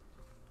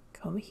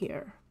 Come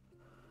here.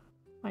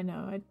 I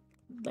know, I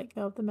let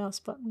go of the mouse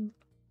button.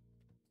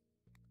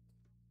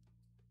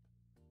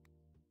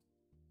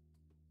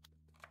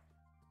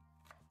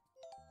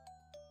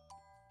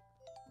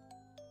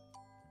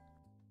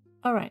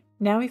 Alright,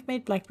 now we've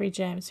made blackberry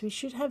jam, so we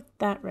should have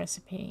that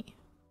recipe.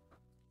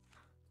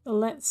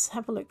 Let's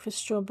have a look for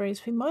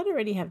strawberries. We might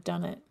already have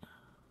done it.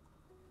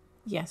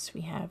 Yes,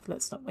 we have.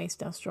 Let's not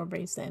waste our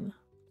strawberries then.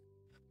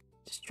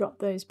 Just drop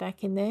those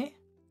back in there.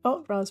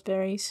 Oh,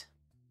 raspberries.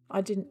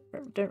 I don't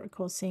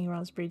recall seeing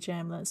raspberry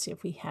jam. Let's see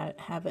if we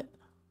have it.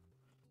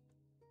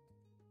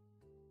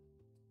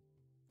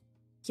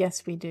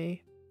 Yes, we do.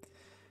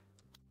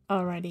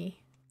 Alrighty.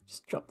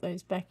 Just drop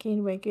those back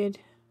in. We're good.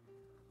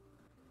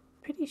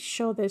 Pretty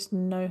sure there's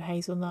no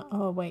hazelnut.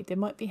 Oh, wait. There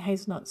might be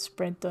hazelnut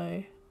spread,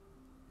 though.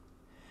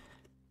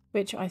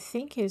 Which I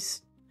think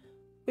is...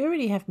 We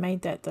already have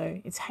made that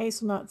though. It's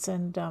hazelnuts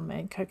and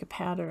cocoa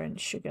powder and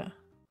sugar.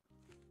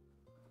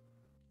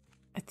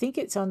 I think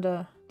it's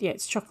under, yeah,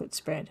 it's chocolate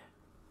spread.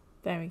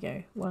 There we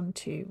go. 1,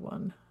 2,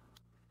 1.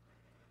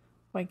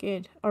 Quite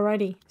good.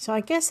 Alrighty. So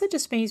I guess that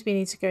just means we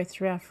need to go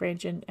through our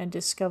fridge and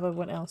discover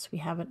what else we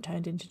haven't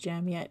turned into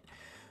jam yet.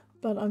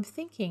 But I'm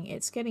thinking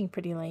it's getting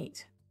pretty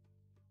late.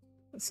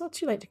 It's not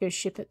too late to go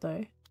ship it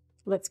though.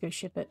 Let's go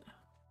ship it.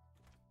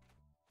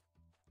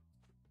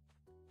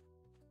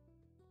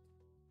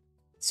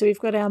 So we've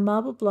got our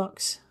marble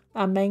blocks,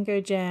 our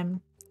mango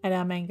jam, and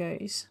our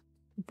mangoes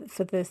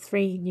for the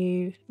 3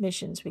 new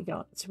missions we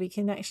got. So we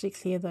can actually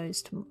clear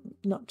those,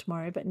 not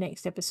tomorrow, but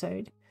next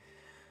episode.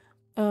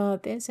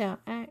 There's our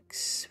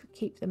axe. We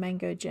keep the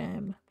mango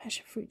jam,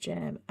 passion fruit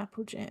jam,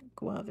 apple jam,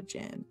 guava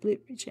jam,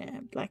 blueberry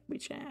jam, blackberry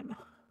jam.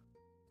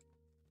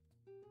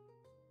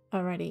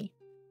 Alrighty.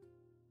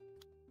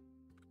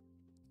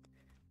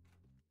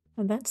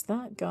 And that's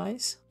that,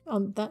 guys.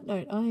 On that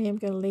note, I am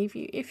going to leave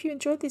you. If you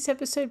enjoyed this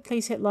episode,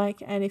 please hit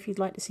like. And if you'd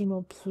like to see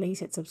more, please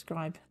hit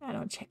subscribe. And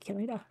I'll check you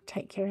later.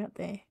 Take care out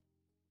there.